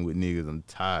beefing with niggas. I'm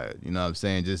tired. You know what I'm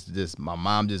saying? Just my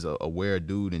mom just a weird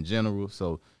dude in general.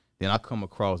 So then I come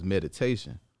across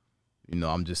meditation. You know,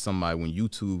 I'm just somebody, when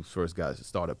YouTube first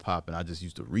started popping, I just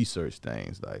used to research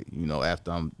things. Like, you know,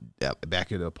 after I'm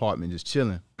back at the apartment just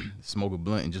chilling, smoke a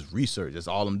blunt and just research. That's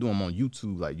all I'm doing. I'm on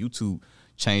YouTube. Like, YouTube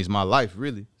changed my life,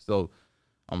 really. So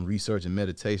I'm researching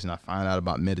meditation. I find out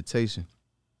about meditation.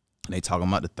 And they talking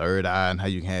about the third eye and how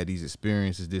you can have these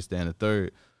experiences, this, that, and the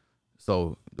third.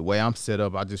 So the way I'm set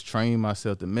up, I just train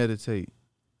myself to meditate.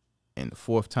 And the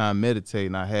fourth time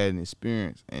meditating, I had an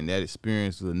experience. And that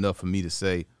experience was enough for me to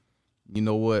say, you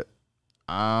know what?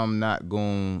 I'm not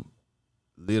going to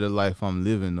live the life I'm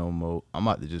living no more. I'm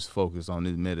about to just focus on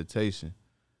this meditation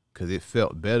because it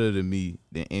felt better to me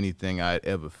than anything I had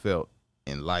ever felt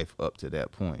in life up to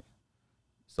that point.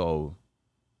 So,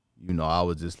 you know, I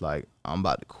was just like, I'm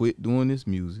about to quit doing this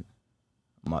music.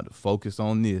 I'm about to focus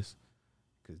on this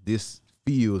because this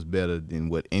feels better than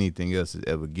what anything else has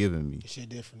ever given me. Shit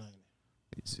different,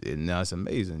 ain't it? And now it's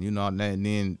amazing, you know, and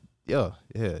then, yeah,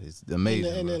 it's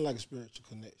amazing. And then like a spiritual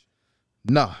connection.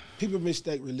 No. People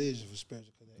mistake religion for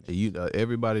spiritual connection.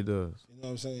 Everybody does. You know what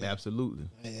I'm saying? Absolutely.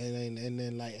 And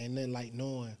then like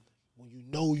knowing when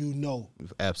you know.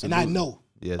 Absolutely. And I know.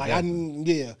 Yeah. Like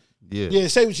Yeah.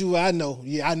 Say what you. I know.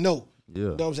 Yeah, I know. Yeah. You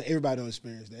know what I'm saying? Everybody don't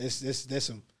experience that. That's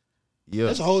some. Yeah.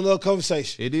 That's a whole nother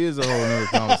conversation. It is a whole nother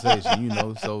conversation, you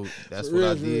know. So that's For what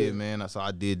real, I for did, real. man. So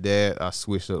I did that. I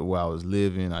switched up where I was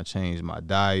living. I changed my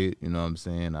diet. You know what I'm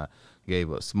saying? I gave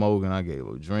up smoking. I gave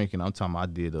up drinking. I'm talking about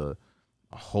I did a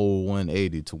whole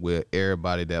 180 to where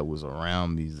everybody that was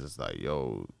around me is just like,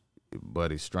 yo,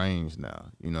 buddy, strange now.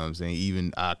 You know what I'm saying?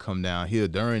 Even I come down here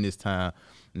during this time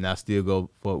and I still go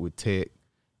fuck with Tech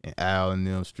and Al and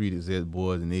them Street Exec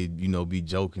boys, and they, you know, be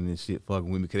joking and shit, fucking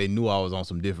with me, because they knew I was on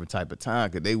some different type of time,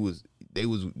 because they was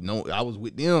I was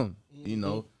with them, you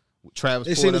know, with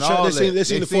Travis Ford and all that. They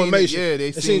seen the formation.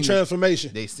 They seen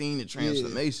transformation. They seen the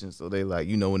transformation. Yeah. So they like,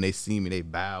 you know, when they see me, they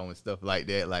bow and stuff like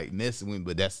that, like messing with me.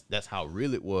 But that's how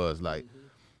real it was. Like,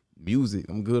 music,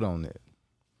 I'm good on that.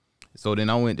 So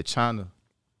then I went to China.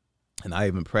 And I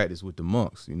even practiced with the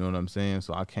monks, you know what I'm saying?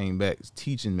 So I came back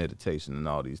teaching meditation and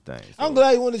all these things. So. I'm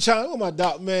glad you went to China. Oh, my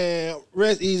dog, man.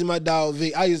 Rest easy, my dog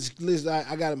V. I used to listen.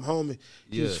 I got him homie.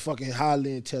 He was fucking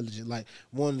highly intelligent. Like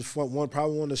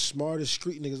probably one of the smartest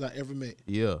street niggas I ever met.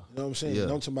 Yeah. You know what I'm saying? Yeah.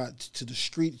 I'm talking about to the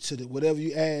street, to the whatever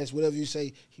you ask, whatever you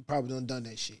say, he probably done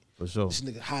that shit. For sure. This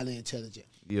nigga highly intelligent.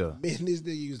 Yeah. Man, this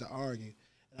nigga used to argue.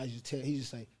 And I used to tell he used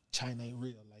to say, China ain't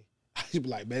real. Like, I used to be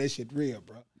like, man, that shit real,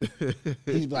 bro. He'd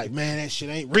be like, man, that shit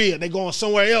ain't real. They going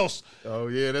somewhere else. Oh,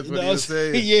 yeah, that's what he was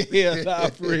saying. Yeah, nah,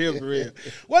 for real, for real.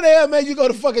 What the hell made you go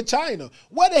to fucking China?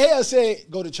 What the hell said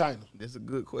go to China? That's a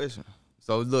good question.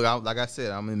 So, look, like I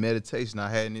said, I'm in meditation. I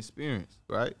had an experience,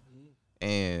 right? Mm-hmm.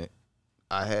 And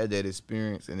I had that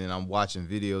experience, and then I'm watching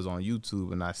videos on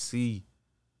YouTube, and I see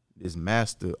this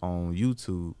master on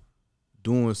YouTube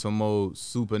doing some old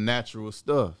supernatural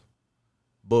stuff.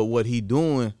 But what he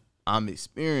doing, I'm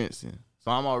experiencing. So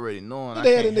I'm already knowing. What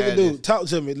the hell that nigga do? Talk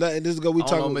to me. This is go we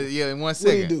talking. Yeah, in 1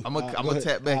 second. I'm gonna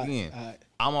tap back all in. Right.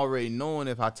 I'm already knowing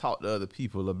if I talk to other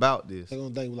people about this, They're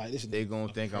gonna think like this. They're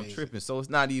gonna think I'm tripping. So it's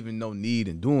not even no need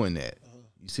in doing that.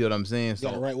 You see what I'm saying? You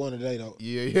got the right one today though.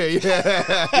 Yeah.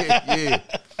 Yeah.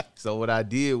 So what I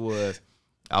did was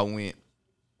I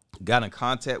got in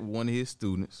contact with one of his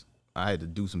students. I had to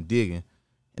do some digging.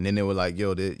 And then they were like,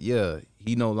 yo,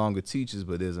 he no longer teaches,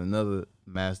 but there's another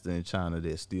master in China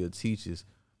that still teaches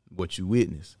what you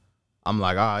witness. I'm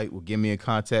like, all right, well, get me in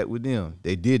contact with them.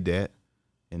 They did that.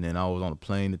 And then I was on a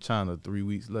plane to China 3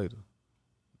 weeks later.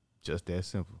 Just that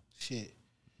simple. Shit.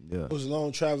 Yeah. It was a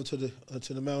long travel to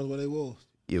the mountains where they was.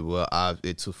 Yeah, well,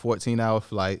 it took a 14-hour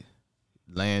flight,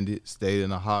 landed, stayed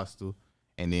in a hostel,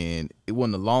 and then it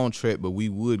wasn't a long trip, but we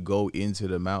would go into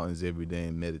the mountains every day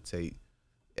and meditate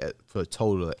for a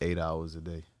total of 8 hours a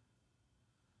day.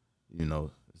 You know,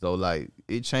 so like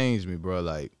it changed me, bro.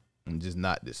 Like I'm just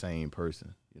not the same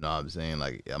person. You know what I'm saying?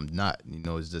 Like I'm not. You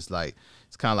know, it's just like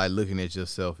it's kind of like looking at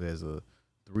yourself as a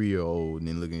 3-year-old and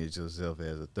then looking at yourself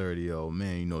as a 30-year-old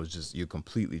man. You know, it's just you're a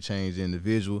completely changed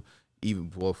individual.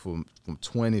 Even from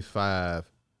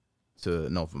 25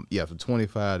 to from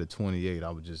 25 to 28, I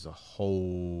was just a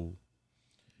whole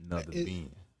another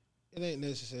being. It ain't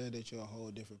necessary that you're a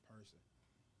whole different person.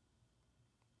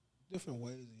 Different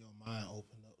ways of your mind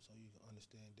open up so you can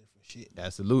understand different shit.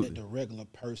 Absolutely. That the regular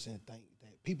person think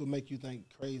that people make you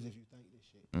think crazy if you think this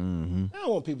shit. Mm-hmm. I don't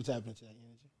want people tapping into that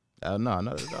energy. No,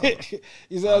 not at all.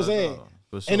 You see what I'm saying?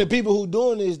 For sure. And the people who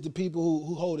doing this, the people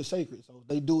who hold it sacred. So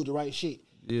they do the right shit.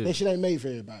 Yeah. That shit ain't made for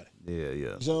everybody. Yeah. You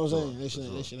know what I'm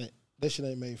saying? That shit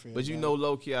ain't made for everybody. But you know,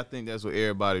 low key, I think that's what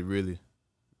everybody really,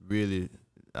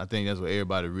 I think that's what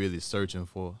everybody really searching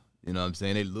for. You know what I'm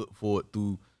saying? They look for it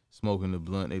through smoking the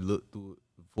blunt. They look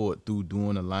for it through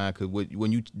doing the line. Because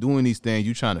when you doing these things,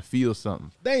 you trying to feel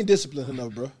something. They ain't disciplined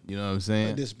enough, bro. You know what I'm saying? They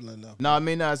ain't disciplined enough. No, I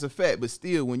mean, it's a fact. But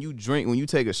still, when you drink, when you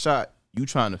take a shot, you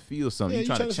trying to feel something. Yeah, you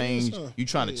trying to change. You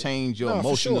trying to change your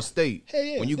emotional state. Hell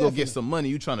yeah, when you definitely. go get some money,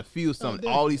 you trying to feel something.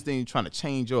 All these things, you trying to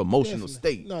change your emotional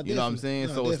state. No, you know what I'm saying?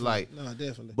 No, so it's like,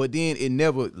 definitely. but then it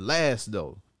never lasts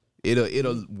though.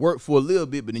 It'll work for a little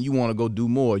bit, but then you want to go do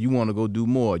more. You want to go do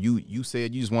more. You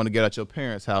said you just want to get out your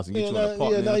parents' house and get you an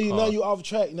apartment. Now now you off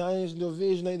track. Now ain't the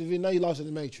vision, ain't the vision. Now you lost in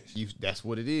the matrix. That's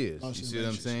what it is. You see what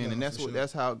I'm saying? No, and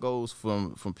that's how it goes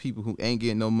from people who ain't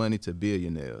getting no money to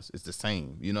billionaires. It's the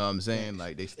same. You know what I'm saying?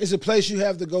 Like it's a place you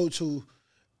have to go to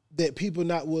that people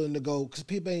not willing to go because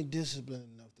people ain't disciplined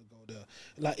enough to go there.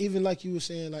 Like even like you were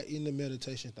saying, like in the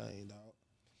meditation thing, dog.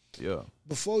 Yeah.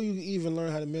 Before you even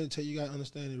learn how to meditate, you gotta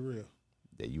understand it real.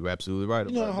 Yeah, you're absolutely right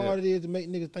about that. You know how hard it is to make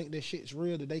niggas think that shit's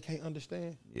real that they can't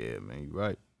understand? Yeah, man, you're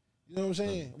right. You know what I'm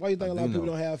saying? Why you think a lot of people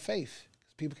don't have faith?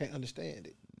 Because people can't understand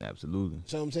it. Absolutely.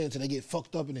 So I'm saying, so they get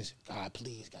fucked up in this. God,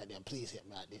 please, goddamn, please help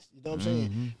me out this. You know what I'm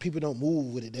saying? People don't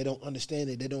move with it. They don't understand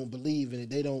it. They don't believe in it.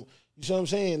 They don't. You know what I'm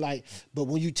saying? Like, but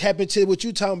when you tap into what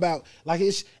you talking about, like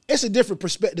it's a different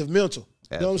perspective, mental.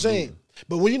 You know what I'm saying?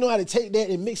 But when you know how to take that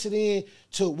and mix it in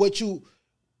to what you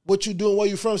doing, where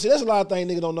you from. See, there's a lot of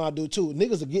things niggas don't know how to do too.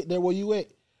 Niggas will get there where you at,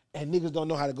 and niggas don't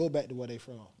know how to go back to where they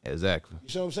from. Exactly. You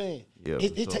see what I'm saying? Yeah.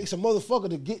 It takes a motherfucker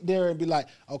to get there and be like,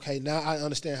 okay, now I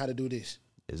understand how to do this.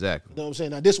 Exactly. You know what I'm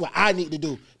saying? Now this is what I need to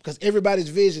do because everybody's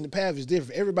vision, the path is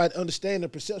different. Everybody understand the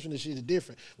perception of shit is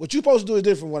different. What you supposed to do is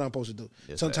different from what I'm supposed to do.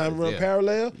 Yes, sometimes run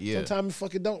parallel. Yeah. Sometimes you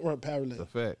fucking don't run parallel. That's a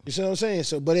fact. You see what I'm saying?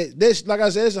 So, but this, like I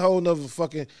said, it's a whole nother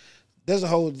fucking. There's a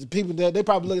whole people that they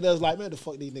probably look at us like, man, the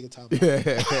fuck these niggas talking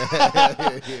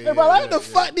about? They probably like, what the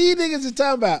fuck these niggas is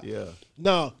talking about? Yeah.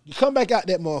 No, you come back out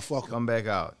that motherfucker. Come back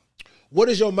out. What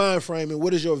is your mind frame and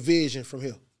what is your vision from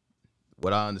here?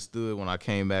 What I understood when I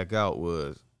came back out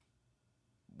was,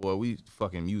 boy, we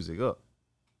fucking music up.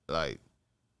 Like,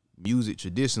 music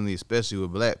traditionally, especially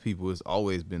with black people, it's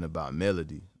always been about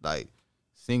melody. Like,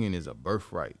 singing is a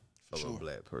birthright of a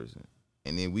black person.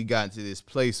 And then we got into this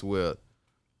place where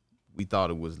we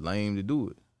thought it was lame to do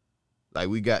it. Like,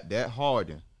 we got that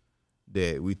hardened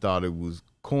that we thought it was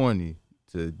corny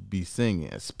to be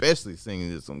singing, especially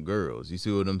singing to some girls. You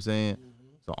see what I'm saying?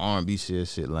 So R&B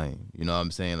shit lame. You know what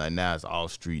I'm saying? Like, now it's all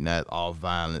street, now it's all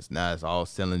violence, now it's all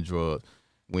selling drugs.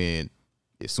 When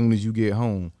as soon as you get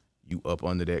home, you up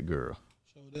under that girl.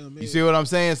 You see what I'm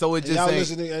saying? So it just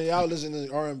y'all listen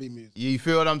to R&B music. You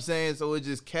feel what I'm saying? So it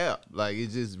just cap. Like,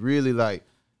 it's just really like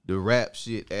the rap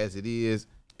shit as it is,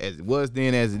 as it was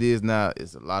then, as it is now.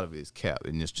 It's a lot of it's cap,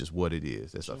 and it's just what it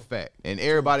is. That's a fact, and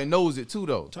everybody knows it too,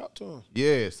 though. Talk to them.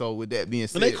 Yeah. So with that being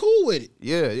said, but they cool with it.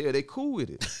 Yeah, they cool with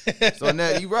it. So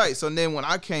now you right. So then when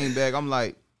I came back, I'm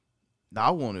like, nah, I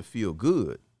want to feel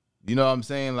good. You know what I'm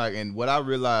saying? Like, and what I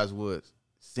realized was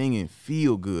singing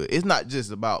feel good. It's not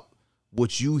just about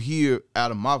what you hear out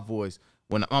of my voice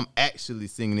when I'm actually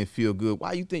singing and feel good.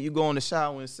 Why you think you go in the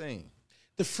shower and sing?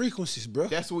 The frequencies, bro.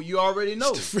 That's what you already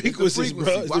know. It's the frequencies,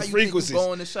 bro. It's Why the you frequencies. think you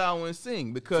go in the shower and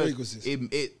sing? Because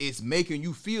it's making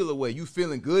you feel a way. You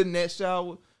feeling good in that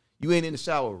shower. You ain't in the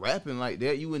shower rapping like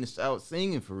that. You in the shower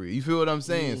singing for real. You feel what I'm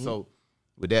saying? So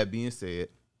with that being said,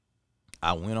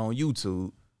 I went on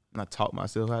YouTube and I taught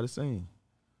myself how to sing.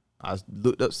 I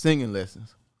looked up singing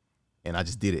lessons and I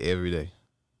just did it every day.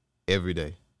 Every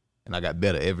day. And I got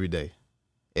better every day.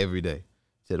 Every day.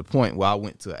 To the point where I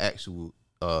went to an actual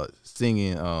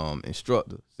singing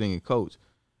instructor, singing coach.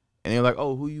 And they're like,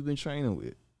 oh, who you been training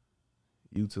with?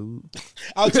 YouTube.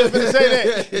 I was just gonna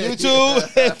say that.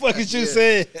 YouTube. Fuck what you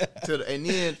said. And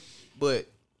then, but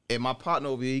and my partner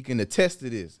over here, he can attest to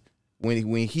this. This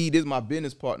is my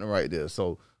business partner right there.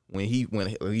 So when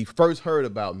he first heard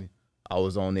about me, I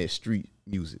was on that street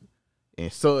music.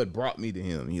 And Sud brought me to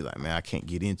him. He's like, man, I can't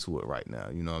get into it right now.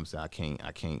 You know what I'm saying?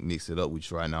 I can't mix it up with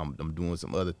you right now. I'm doing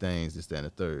some other things, this, that, and the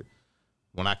third.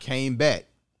 When I came back,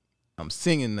 I'm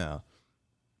singing now.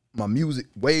 My music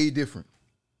way different.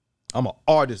 I'm an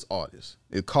artist.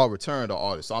 It's called return to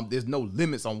artist. So there's no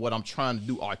limits on what I'm trying to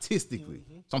do artistically.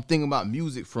 So I'm thinking about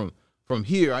music from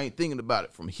here. I ain't thinking about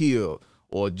it from here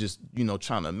or just, you know,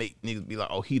 trying to make niggas be like,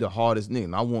 oh, he the hardest nigga.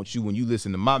 And I want you, when you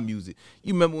listen to my music,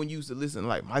 you remember when you used to listen to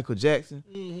like Michael Jackson?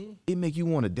 It make you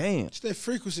want to dance. It's that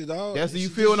frequency, dog. That's you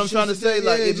feel what I'm trying to say?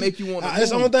 Like, it make you want to That's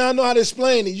the only thing I know how to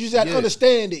explain it. You just got to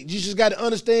understand it. You just got to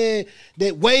understand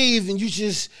that wave, and you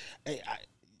just...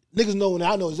 Niggas know, and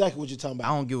I know exactly what you're talking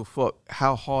about. I don't give a fuck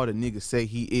how hard a nigga say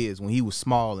he is. When he was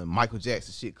small and Michael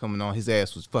Jackson shit coming on, his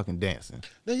ass was fucking dancing.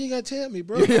 Then you gotta tell me,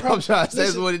 bro. I'm trying to say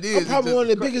that's what it is. I'm probably one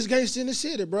of the biggest gangsters in the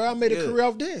city, bro. I made a career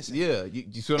off dancing. Yeah,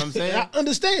 you see what I'm saying? I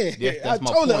understand. That's I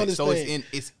my totally point. understand.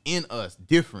 So it's in us,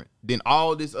 different than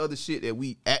all this other shit that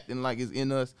we acting like is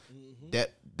in us.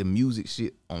 That the music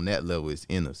shit on that level is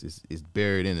in us. It's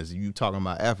buried in us. You talking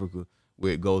about Africa,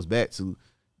 where it goes back to.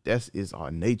 Is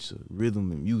our nature.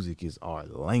 Rhythm and music is our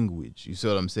language. You see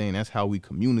what I'm saying? That's how we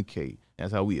communicate.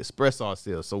 That's how we express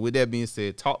ourselves. So with that being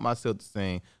said, taught myself to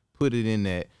sing, put it in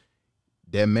that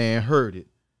man heard it.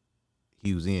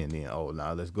 He was in then. Oh,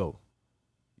 now let's go.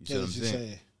 You see what I'm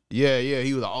saying? Yeah.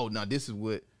 He was like, oh, now this is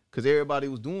what, because everybody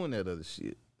was doing that other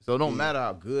shit. So it don't matter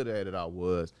how good at it I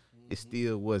was, it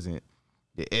still wasn't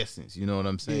the essence, you know what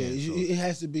I'm saying? Yeah, it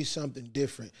has to be something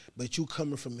different. But you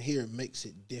coming from here makes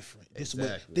it different.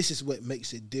 Exactly. This is what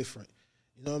makes it different.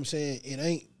 You know what I'm saying? It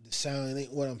ain't the sound, it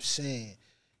ain't what I'm saying.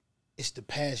 It's the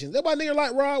passion. That's why nigga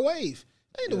like Rod Wave.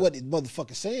 Ain't what this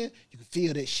motherfucker saying. You can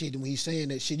feel that shit, and when he's saying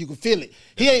that shit, you can feel it.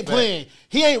 He ain't playing.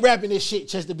 He ain't rapping this shit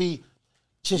just to be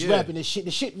rapping this shit.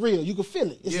 The shit real. You can feel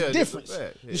it. It's a difference.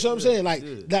 You see what I'm saying?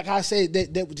 Like I said,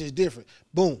 that was just different.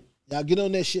 Boom. Y'all get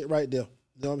on that shit right there.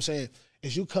 You know what I'm saying?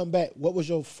 As you come back, what was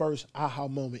your first aha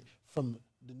moment from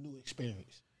the new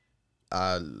experience?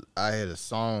 I had a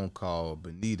song called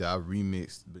Benita. I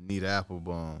remixed Benita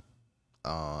Applebum.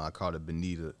 I called it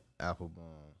Benita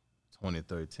Applebum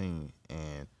 2013.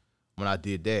 And when I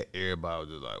did that, everybody was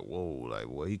just like, whoa, like,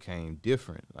 well, he came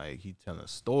different. Like, he telling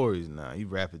stories now. He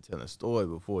rapping telling stories.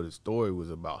 Before the story was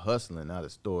about hustling, not a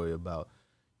story about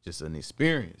just an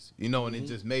experience. You know, and it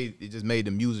just made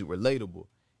the music relatable.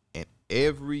 And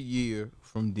every year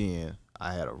from then,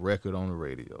 I had a record on the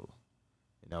radio.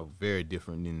 And that was very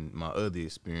different than my other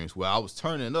experience where I was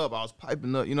turning up, I was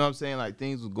piping up, you know what I'm saying? Like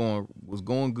things was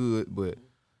going good, but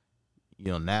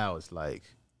you know, now it's like,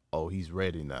 oh, he's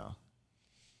ready now.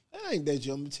 It ain't that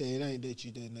you, I'm gonna tell you, it ain't that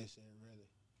you that necessarily really.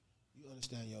 You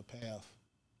understand your path.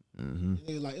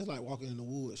 It's like walking in the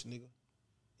woods, nigga.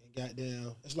 And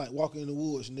goddamn, it's like walking in the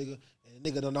woods, nigga, and the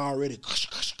nigga done already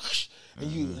and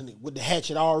you and with the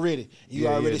hatchet already. You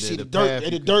already see the dirt.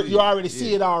 And the dirt, you already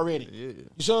see it already. You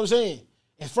see what I'm saying?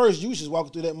 At first, you was just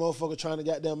walking through that motherfucker trying to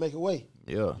goddamn make a way.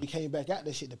 Yeah. You came back out,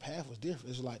 that shit, the path was different.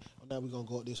 It's like, oh, now we're going to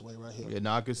go up this way right here. Yeah,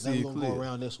 now I can see it clear. Now we're going to go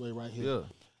around this way right here. Yeah.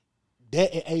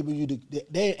 That enable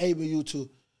you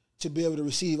to be able to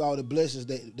receive all the blessings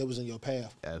that was in your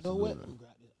path. Absolutely. You know what? Let me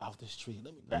grab this off this tree.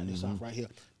 Let me grab this off right here.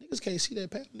 Niggas can't see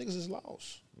that path. Niggas is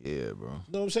lost. Yeah, bro.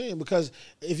 You know what I'm saying? Because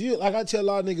if you, like I tell a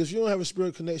lot of niggas, you don't have a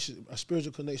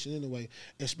spiritual connection anyway,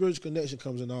 and spiritual connection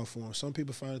comes in all forms. Some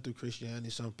people find it through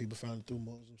Christianity, some people find it through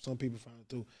Muslim, some people find it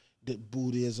through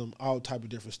Buddhism, all type of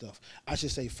different stuff. I should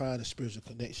say find a spiritual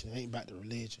connection. It ain't about the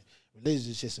religion.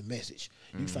 Religion is just a message.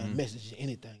 You find a message in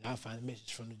anything. I find a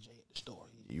message from the J at the store.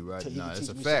 You right. Nah, it's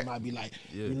a fact. Somebody be like,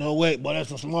 you know what? Boy, that's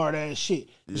some smart ass shit.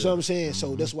 You know what I'm saying?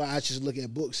 So that's why I just look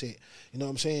at books at, you know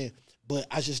what I'm saying? But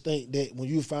I just think that when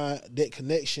you find that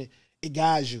connection, it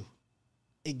guides you.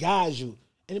 It guides you.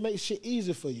 And it makes shit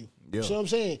easier for you. You know what I'm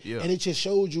saying? Yeah. And it just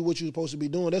shows you what you're supposed to be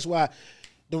doing. That's why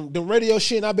the radio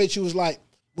shit, and I bet you was like,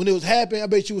 when it was happening, I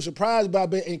bet you was surprised by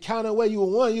it. And kind of way you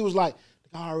were one, you was like,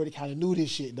 I already kind of knew this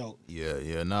shit, though.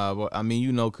 Yeah. Nah, but I mean,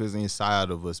 you know, because inside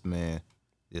of us, man,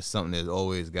 there's something that's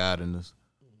always guiding us,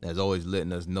 that's always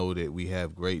letting us know that we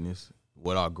have greatness,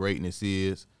 what our greatness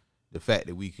is, the fact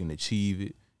that we can achieve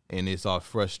it. And it's our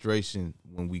frustration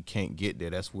when we can't get there.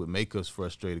 That's what make us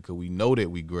frustrated, because we know that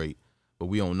we great, but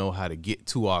we don't know how to get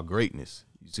to our greatness.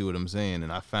 You see what I'm saying?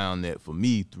 And I found that for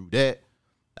me, through that,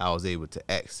 I was able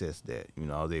to access that. You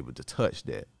know, I was able to touch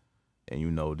that. And, you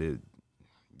know, that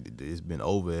it's been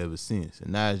over ever since.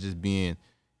 And now it's just being,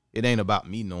 it ain't about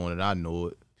me knowing it. I know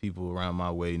it. People around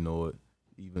my way know it.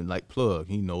 Even like Plug,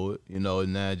 he know it. You know,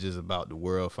 and now it's just about the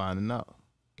world finding out.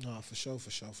 No, for sure.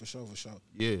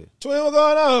 Yeah. Twin, what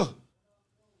going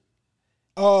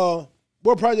on?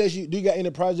 What projects do you got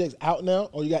any projects out now,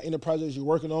 or you got any projects you're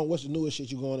working on? What's the newest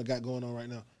shit you got going on right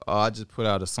now? I just put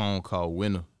out a song called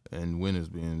Winner, and Winner's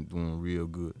been doing real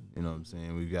good. You know what I'm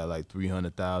saying? We got like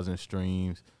 300,000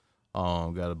 streams.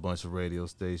 Got a bunch of radio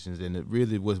stations, and it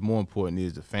really, what's more important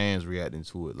is the fans reacting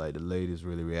to it. Like the ladies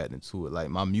really reacting to it. Like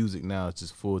my music now is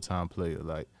just full-time player.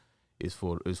 Like it's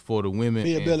for the women.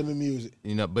 Be a Bellamy music.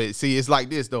 You know, but see, it's like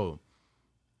this though.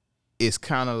 it's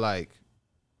kind of like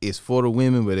it's for the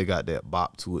women, but it got that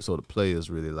bop to it, so the players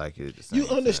really like it at the same You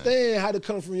understand how to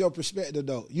come from your perspective,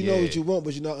 though. You know Yeah. what you want,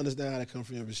 but you don't understand how to come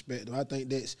from your perspective. I think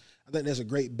that's a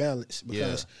great balance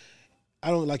because I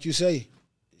don't, like you say,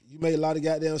 you made a lot of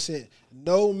goddamn sense.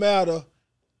 No matter,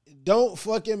 don't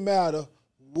fucking matter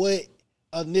what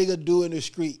a nigga do in the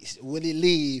streets when he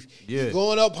leave. Yeah. You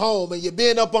going up home and you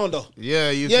being up under. Yeah,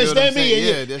 you You feel what I'm understand me? saying? And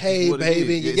Yeah, you, that's hey, what it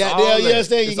baby, is. you It's got all there. You that.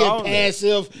 understand? You It's all get that.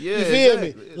 passive. Yeah, you feel me?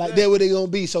 exactly. Like that, what they gonna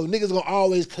be. So niggas gonna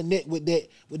always connect with that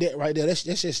right there. That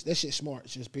shit smart.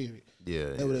 It's just period. Yeah,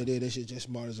 That's what they did. That shit just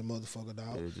smart as a motherfucker,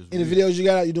 dog. Yeah, just Any real. videos you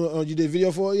got out? You did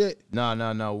video for it yet?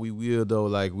 No. We will though.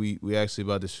 Like we actually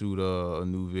about to shoot a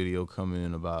new video coming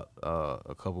in about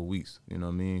a couple weeks. You know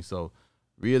what I mean? So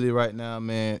really, right now,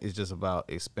 man, it's just about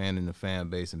expanding the fan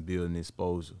base and building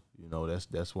exposure. You know,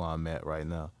 that's where I'm at right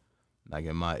now. Like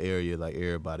in my area, like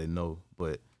everybody know.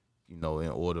 But you know, in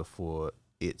order for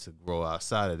it to grow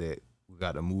outside of that, we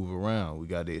got to move around. We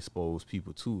got to expose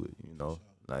people to it. You know,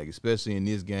 like especially in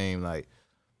this game, like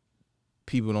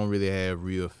people don't really have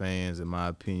real fans, in my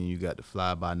opinion. You got the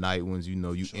fly by night ones. You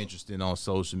know, you interested on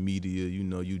social media. You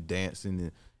know, you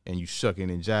dancing and you shucking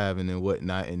and jiving and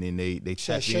whatnot, and then they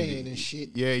tap in and shit.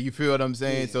 Yeah, you feel what I'm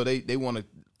saying? Yeah. So they want to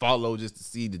follow just to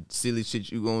see the silly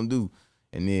shit you gonna do,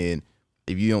 and then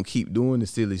if you don't keep doing the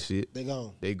silly shit,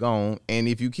 They gone. And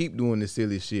if you keep doing the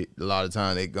silly shit, a lot of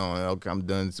time they going, okay, I'm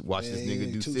done watching this Yeah, nigga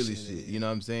yeah, do too silly silly, shit. yeah. You know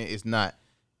what I'm saying?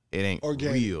 It ain't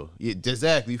Organic. real. Yeah,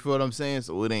 exactly. You feel what I'm saying?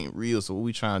 So it ain't real. So what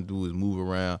we trying to do is move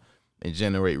around and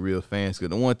generate real fans. Because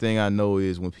the one thing I know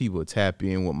is when people tap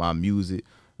in with my music,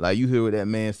 like you hear what that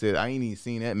man said, I ain't even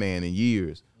seen that man in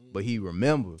years, but he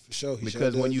remembers. For sure. He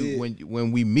Because sure when did.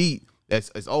 when we meet,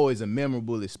 it's always a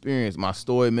memorable experience. My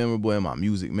story memorable and my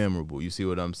music memorable. You see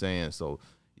what I'm saying? So,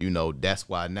 you know, that's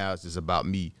why now it's just about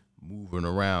me moving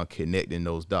around, connecting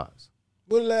those dots.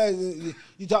 When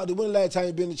the last time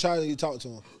you been to China and you talked to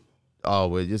him? Oh,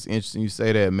 well, just interesting you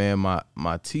say that, man.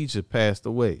 My teacher passed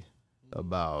away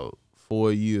about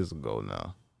 4 years ago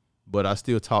now. But I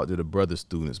still talk to the brother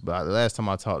students. But the last time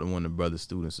I talked to one of the brother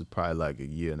students was probably like a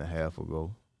year and a half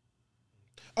ago.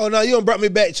 Oh, no, you done brought me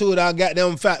back to it. I got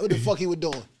them fat. What the fuck he was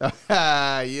doing?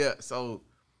 Yeah, so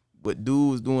but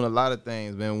dude was doing a lot of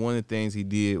things, man. One of the things he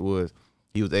did was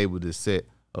he was able to set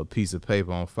a piece of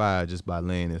paper on fire just by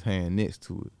laying his hand next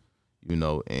to it, you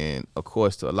know. And, of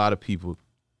course, to a lot of people,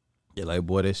 they're like,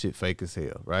 boy, that shit fake as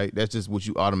hell, right? That's just what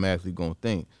you automatically gonna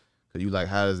think. Because you like,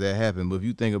 how does that happen? But if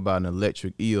you think about an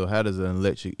electric eel, how does an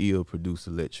electric eel produce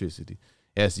electricity?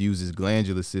 It has to use its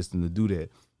glandular system to do that.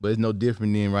 But it's no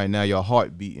different than right now your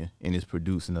heart beating and it's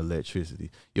producing electricity.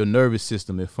 Your nervous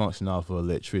system is functioning off of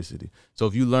electricity. So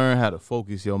if you learn how to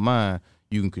focus your mind,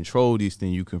 you can control these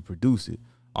things, you can produce it.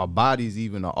 Our bodies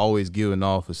even are always giving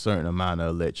off a certain amount of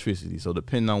electricity. So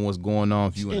depending on what's going on,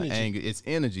 if you're in anger, it's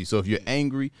energy. So if you're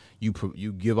angry, you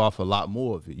give off a lot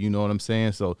more of it. You know what I'm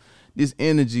saying? So this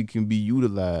energy can be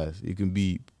utilized. It can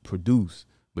be produced,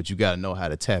 but you got to know how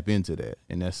to tap into that.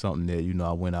 And that's something that, you know,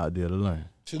 I went out there to learn.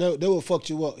 So that would fuck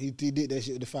you up. He did that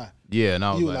shit with the fire. Yeah, and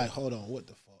I was You were like, hold on, what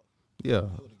the fuck? yeah,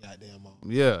 Put the goddamn on.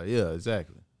 yeah,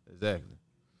 exactly.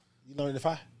 You learned the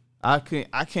fire? I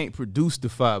can't produce the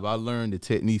fire, but I learned the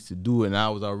techniques to do it, and I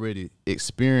was already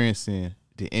experiencing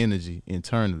the energy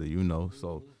internally, you know.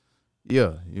 So,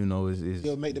 yeah, you know, it's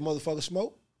You ever make the motherfucker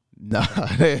smoke? nah.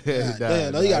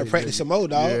 Damn, no, you gotta practice some more,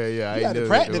 dog. Yeah, You gotta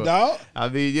practice, dog. I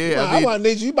mean, yeah, Man, I want to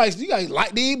need you. You gotta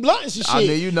light these blunts and shit. I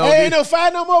mean, you know, hey, ain't no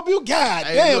fire no more. You God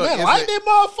Hey, damn, look, man, it's light a- that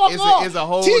motherfucker up. it's a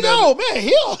whole Tigo, man,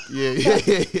 here. yeah,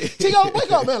 Tigo,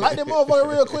 wake up, man. Light that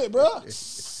motherfucker real quick, bro.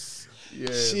 yeah,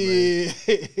 man.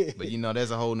 Shit. But you know,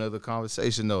 that's a whole nother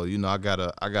conversation, though. You know, I got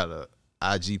a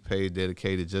IG page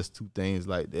dedicated just to things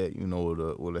like that. You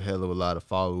know, with a hell of a lot of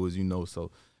followers. You know,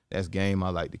 so that's game I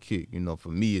like to kick. You know, for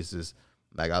me, it's just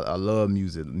like I love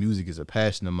music. Music is a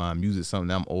passion of mine. Music is something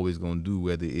that I'm always gonna do,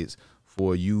 whether it's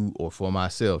for you or for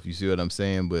myself. You see what I'm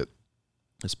saying? But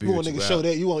the You want spirituality. nigga show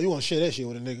that? You want to share that shit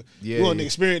with a nigga? Yeah, You want yeah. to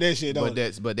experience that shit? Don't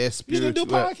But that's you spiritual. should do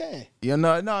podcast. You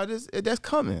know, no, that's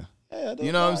coming. Yeah, do You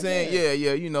a know what I'm podcast. saying?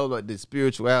 Yeah. You know, like the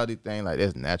spirituality thing, like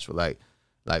that's natural.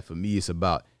 Like for me, it's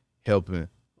about helping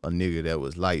a nigga that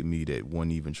was like me that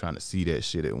wasn't even trying to see that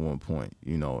shit at one point.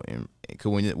 You know, and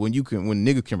cause when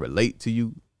nigga can relate to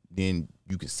you, then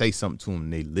you can say something to them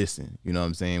and they listen. You know what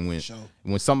I'm saying?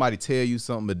 When somebody tell you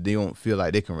something but they don't feel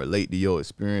like they can relate to your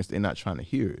experience, they're not trying to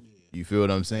hear it. You feel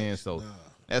what I'm saying? So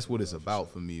that's what it's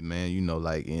about for me, man. You know,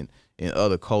 like in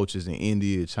other cultures, in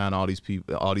India, China, all these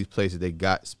people, all these places, they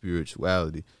got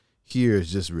spirituality. Here it's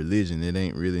just religion. It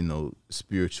ain't really no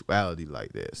spirituality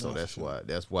like that. So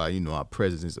that's why, you know, our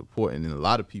presence is important in a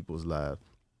lot of people's lives.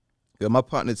 Yeah, my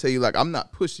partner tell you, like, I'm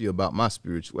not pushy about my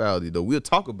spirituality, though. We'll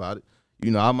talk about it.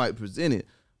 You know, I might present it,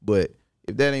 but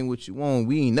if that ain't what you want,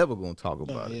 we ain't never gonna talk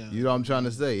about it. You know what I'm trying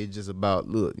to say? It's just about,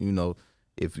 look, you know,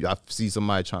 if I see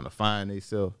somebody trying to find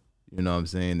themselves, you know what I'm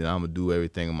saying, then I'm gonna do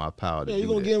everything in my power to do you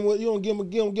gonna that.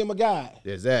 give him a guide.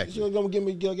 Exactly. You're gonna give him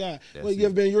a guide. That's You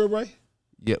ever been to Uruguay?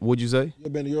 Yeah, what'd you say? You ever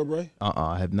been to Uruguay?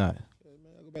 I have not. Yeah,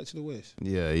 man, I go back to the West.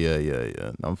 Yeah.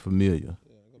 I'm familiar.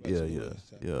 Go back to the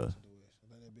West. Yeah.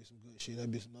 That'd be some good shit.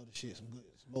 That'd be some other shit, some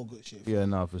more good shit. Yeah,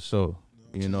 no, for sure.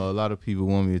 You know, a lot of people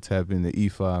want me to tap into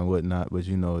EFI and whatnot, but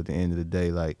you know, at the end of the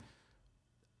day, like,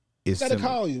 it's gotta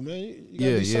call you, man. You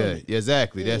gotta be something.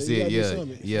 Exactly. Yeah, That's you it. gotta be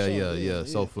Yeah, something. yeah.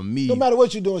 So for me, no matter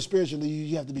what you're doing spiritually,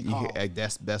 you have to be called.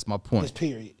 That's my point. That's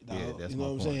period, dog. Yeah, that's you know my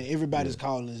what I'm point. saying? Everybody's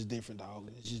calling is different, dog.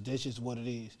 That's just what it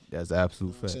is. That's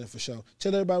absolute I'm fact. saying, for sure.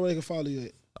 Tell everybody where they can follow you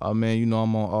at. Oh man, you know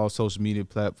I'm on all social media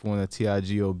platforms at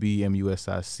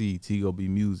TIGOBMUSIC, Tigo B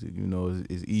Music. You know,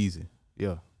 it's easy.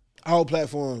 Yeah. All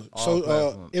platforms. All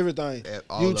platforms. Everything.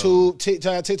 All YouTube,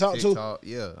 TikTok too.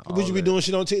 Yeah. Would you be doing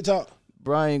shit on TikTok?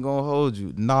 Bro, I ain't gonna hold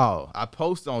you. No, I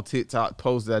post on TikTok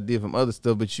posts that I did from other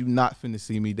stuff, but you not finna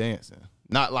see me dancing.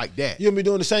 Not like that. You don't be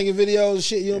doing the singing videos and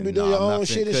shit. You don't be doing your own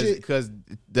shit and shit. Because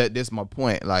that's my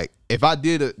point. Like, if I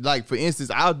did it, like, for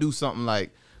instance, I'll do something like,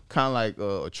 kind of like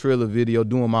a Triller video,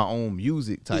 doing my own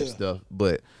music type stuff.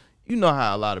 But you know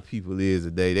how a lot of people is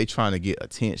today. They trying to get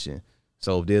attention.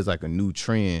 So if there's like a new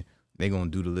trend, they gonna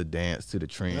do the little dance to the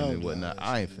trend and whatnot.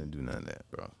 I ain't finna do none of that,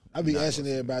 bro. I be asking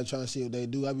everybody, trying to see what they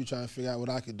do. I be trying to figure out what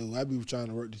I could do. I be trying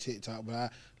to work the TikTok,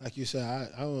 but like you said,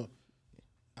 I don't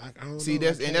see,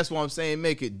 know. that's what I'm saying.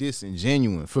 Make it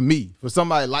disingenuous for me, for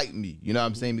somebody like me. You know what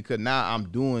I'm saying? Because now I'm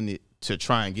doing it to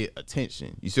try and get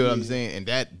attention. You see what I'm saying?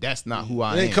 And that's not who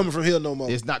I am. It ain't coming from here no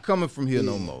more. It's not coming from here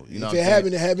no more. You know if what it I'm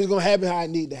happen, saying? it happen. It's gonna happen how it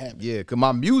need to happen. Yeah, because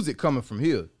my music coming from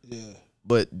here. Yeah.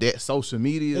 But that social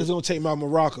media, it's gonna take me out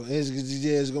Morocco.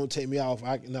 It's gonna take me off.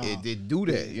 It do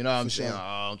that. You know what I'm saying? Sure.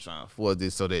 Oh, I'm trying to force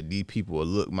this so that these people will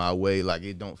look my way. Like,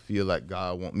 it don't feel like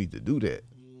God want me to do that.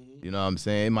 You know what I'm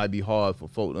saying? It might be hard for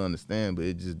folk to understand, but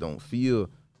it just don't feel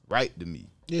right to me.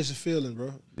 Yeah, it's a feeling,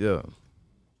 bro. Yeah.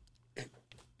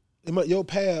 Your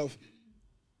path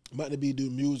might not be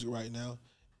doing music right now.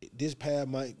 This path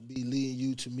might be leading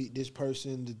you to meet this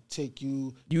person, to take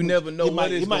you. You never know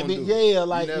what it's going to do. Yeah,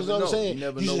 like, you know what I'm know. saying? You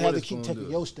never You know just what have to it's keep gonna taking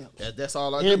do. your steps. That's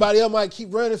all I do. Everybody else might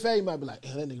keep running fast. You might be like,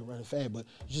 that nigga running fast, but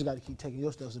you just got to keep taking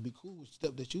your steps and be cool with the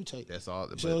step that you take. That's all. You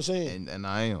know what I'm saying? And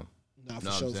I am. Nah, for you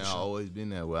know sure, what I'm saying? for sure. I've always been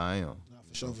there where I am. Nah,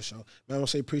 for sure, for sure. Man, I want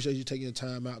to say appreciate you taking the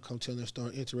time out, come telling that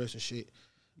story, interesting shit.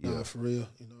 Nah, for real.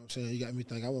 You know what I'm saying? You got me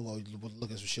thinking I want to go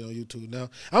look at some shit on YouTube now.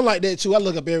 I'm like that too. I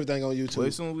look up everything on YouTube. Well,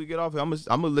 as soon as we get off here, I'm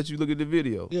gonna let you look at the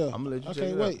video. Yeah. I'm gonna let you I check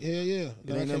can't it out. wait. Hell yeah. It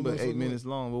ain't nothing but 8 minutes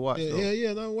long, but watch though.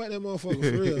 Yeah. No, whack that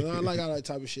motherfucker for real. I like all that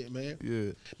type of shit, man.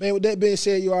 Yeah. Man, with that being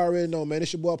said, you already know, man.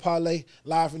 It's your boy Parlay,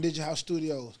 live from Digital House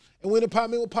Studios. And we're in the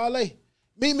apartment with Parlay.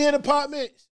 Meet me in the Partments.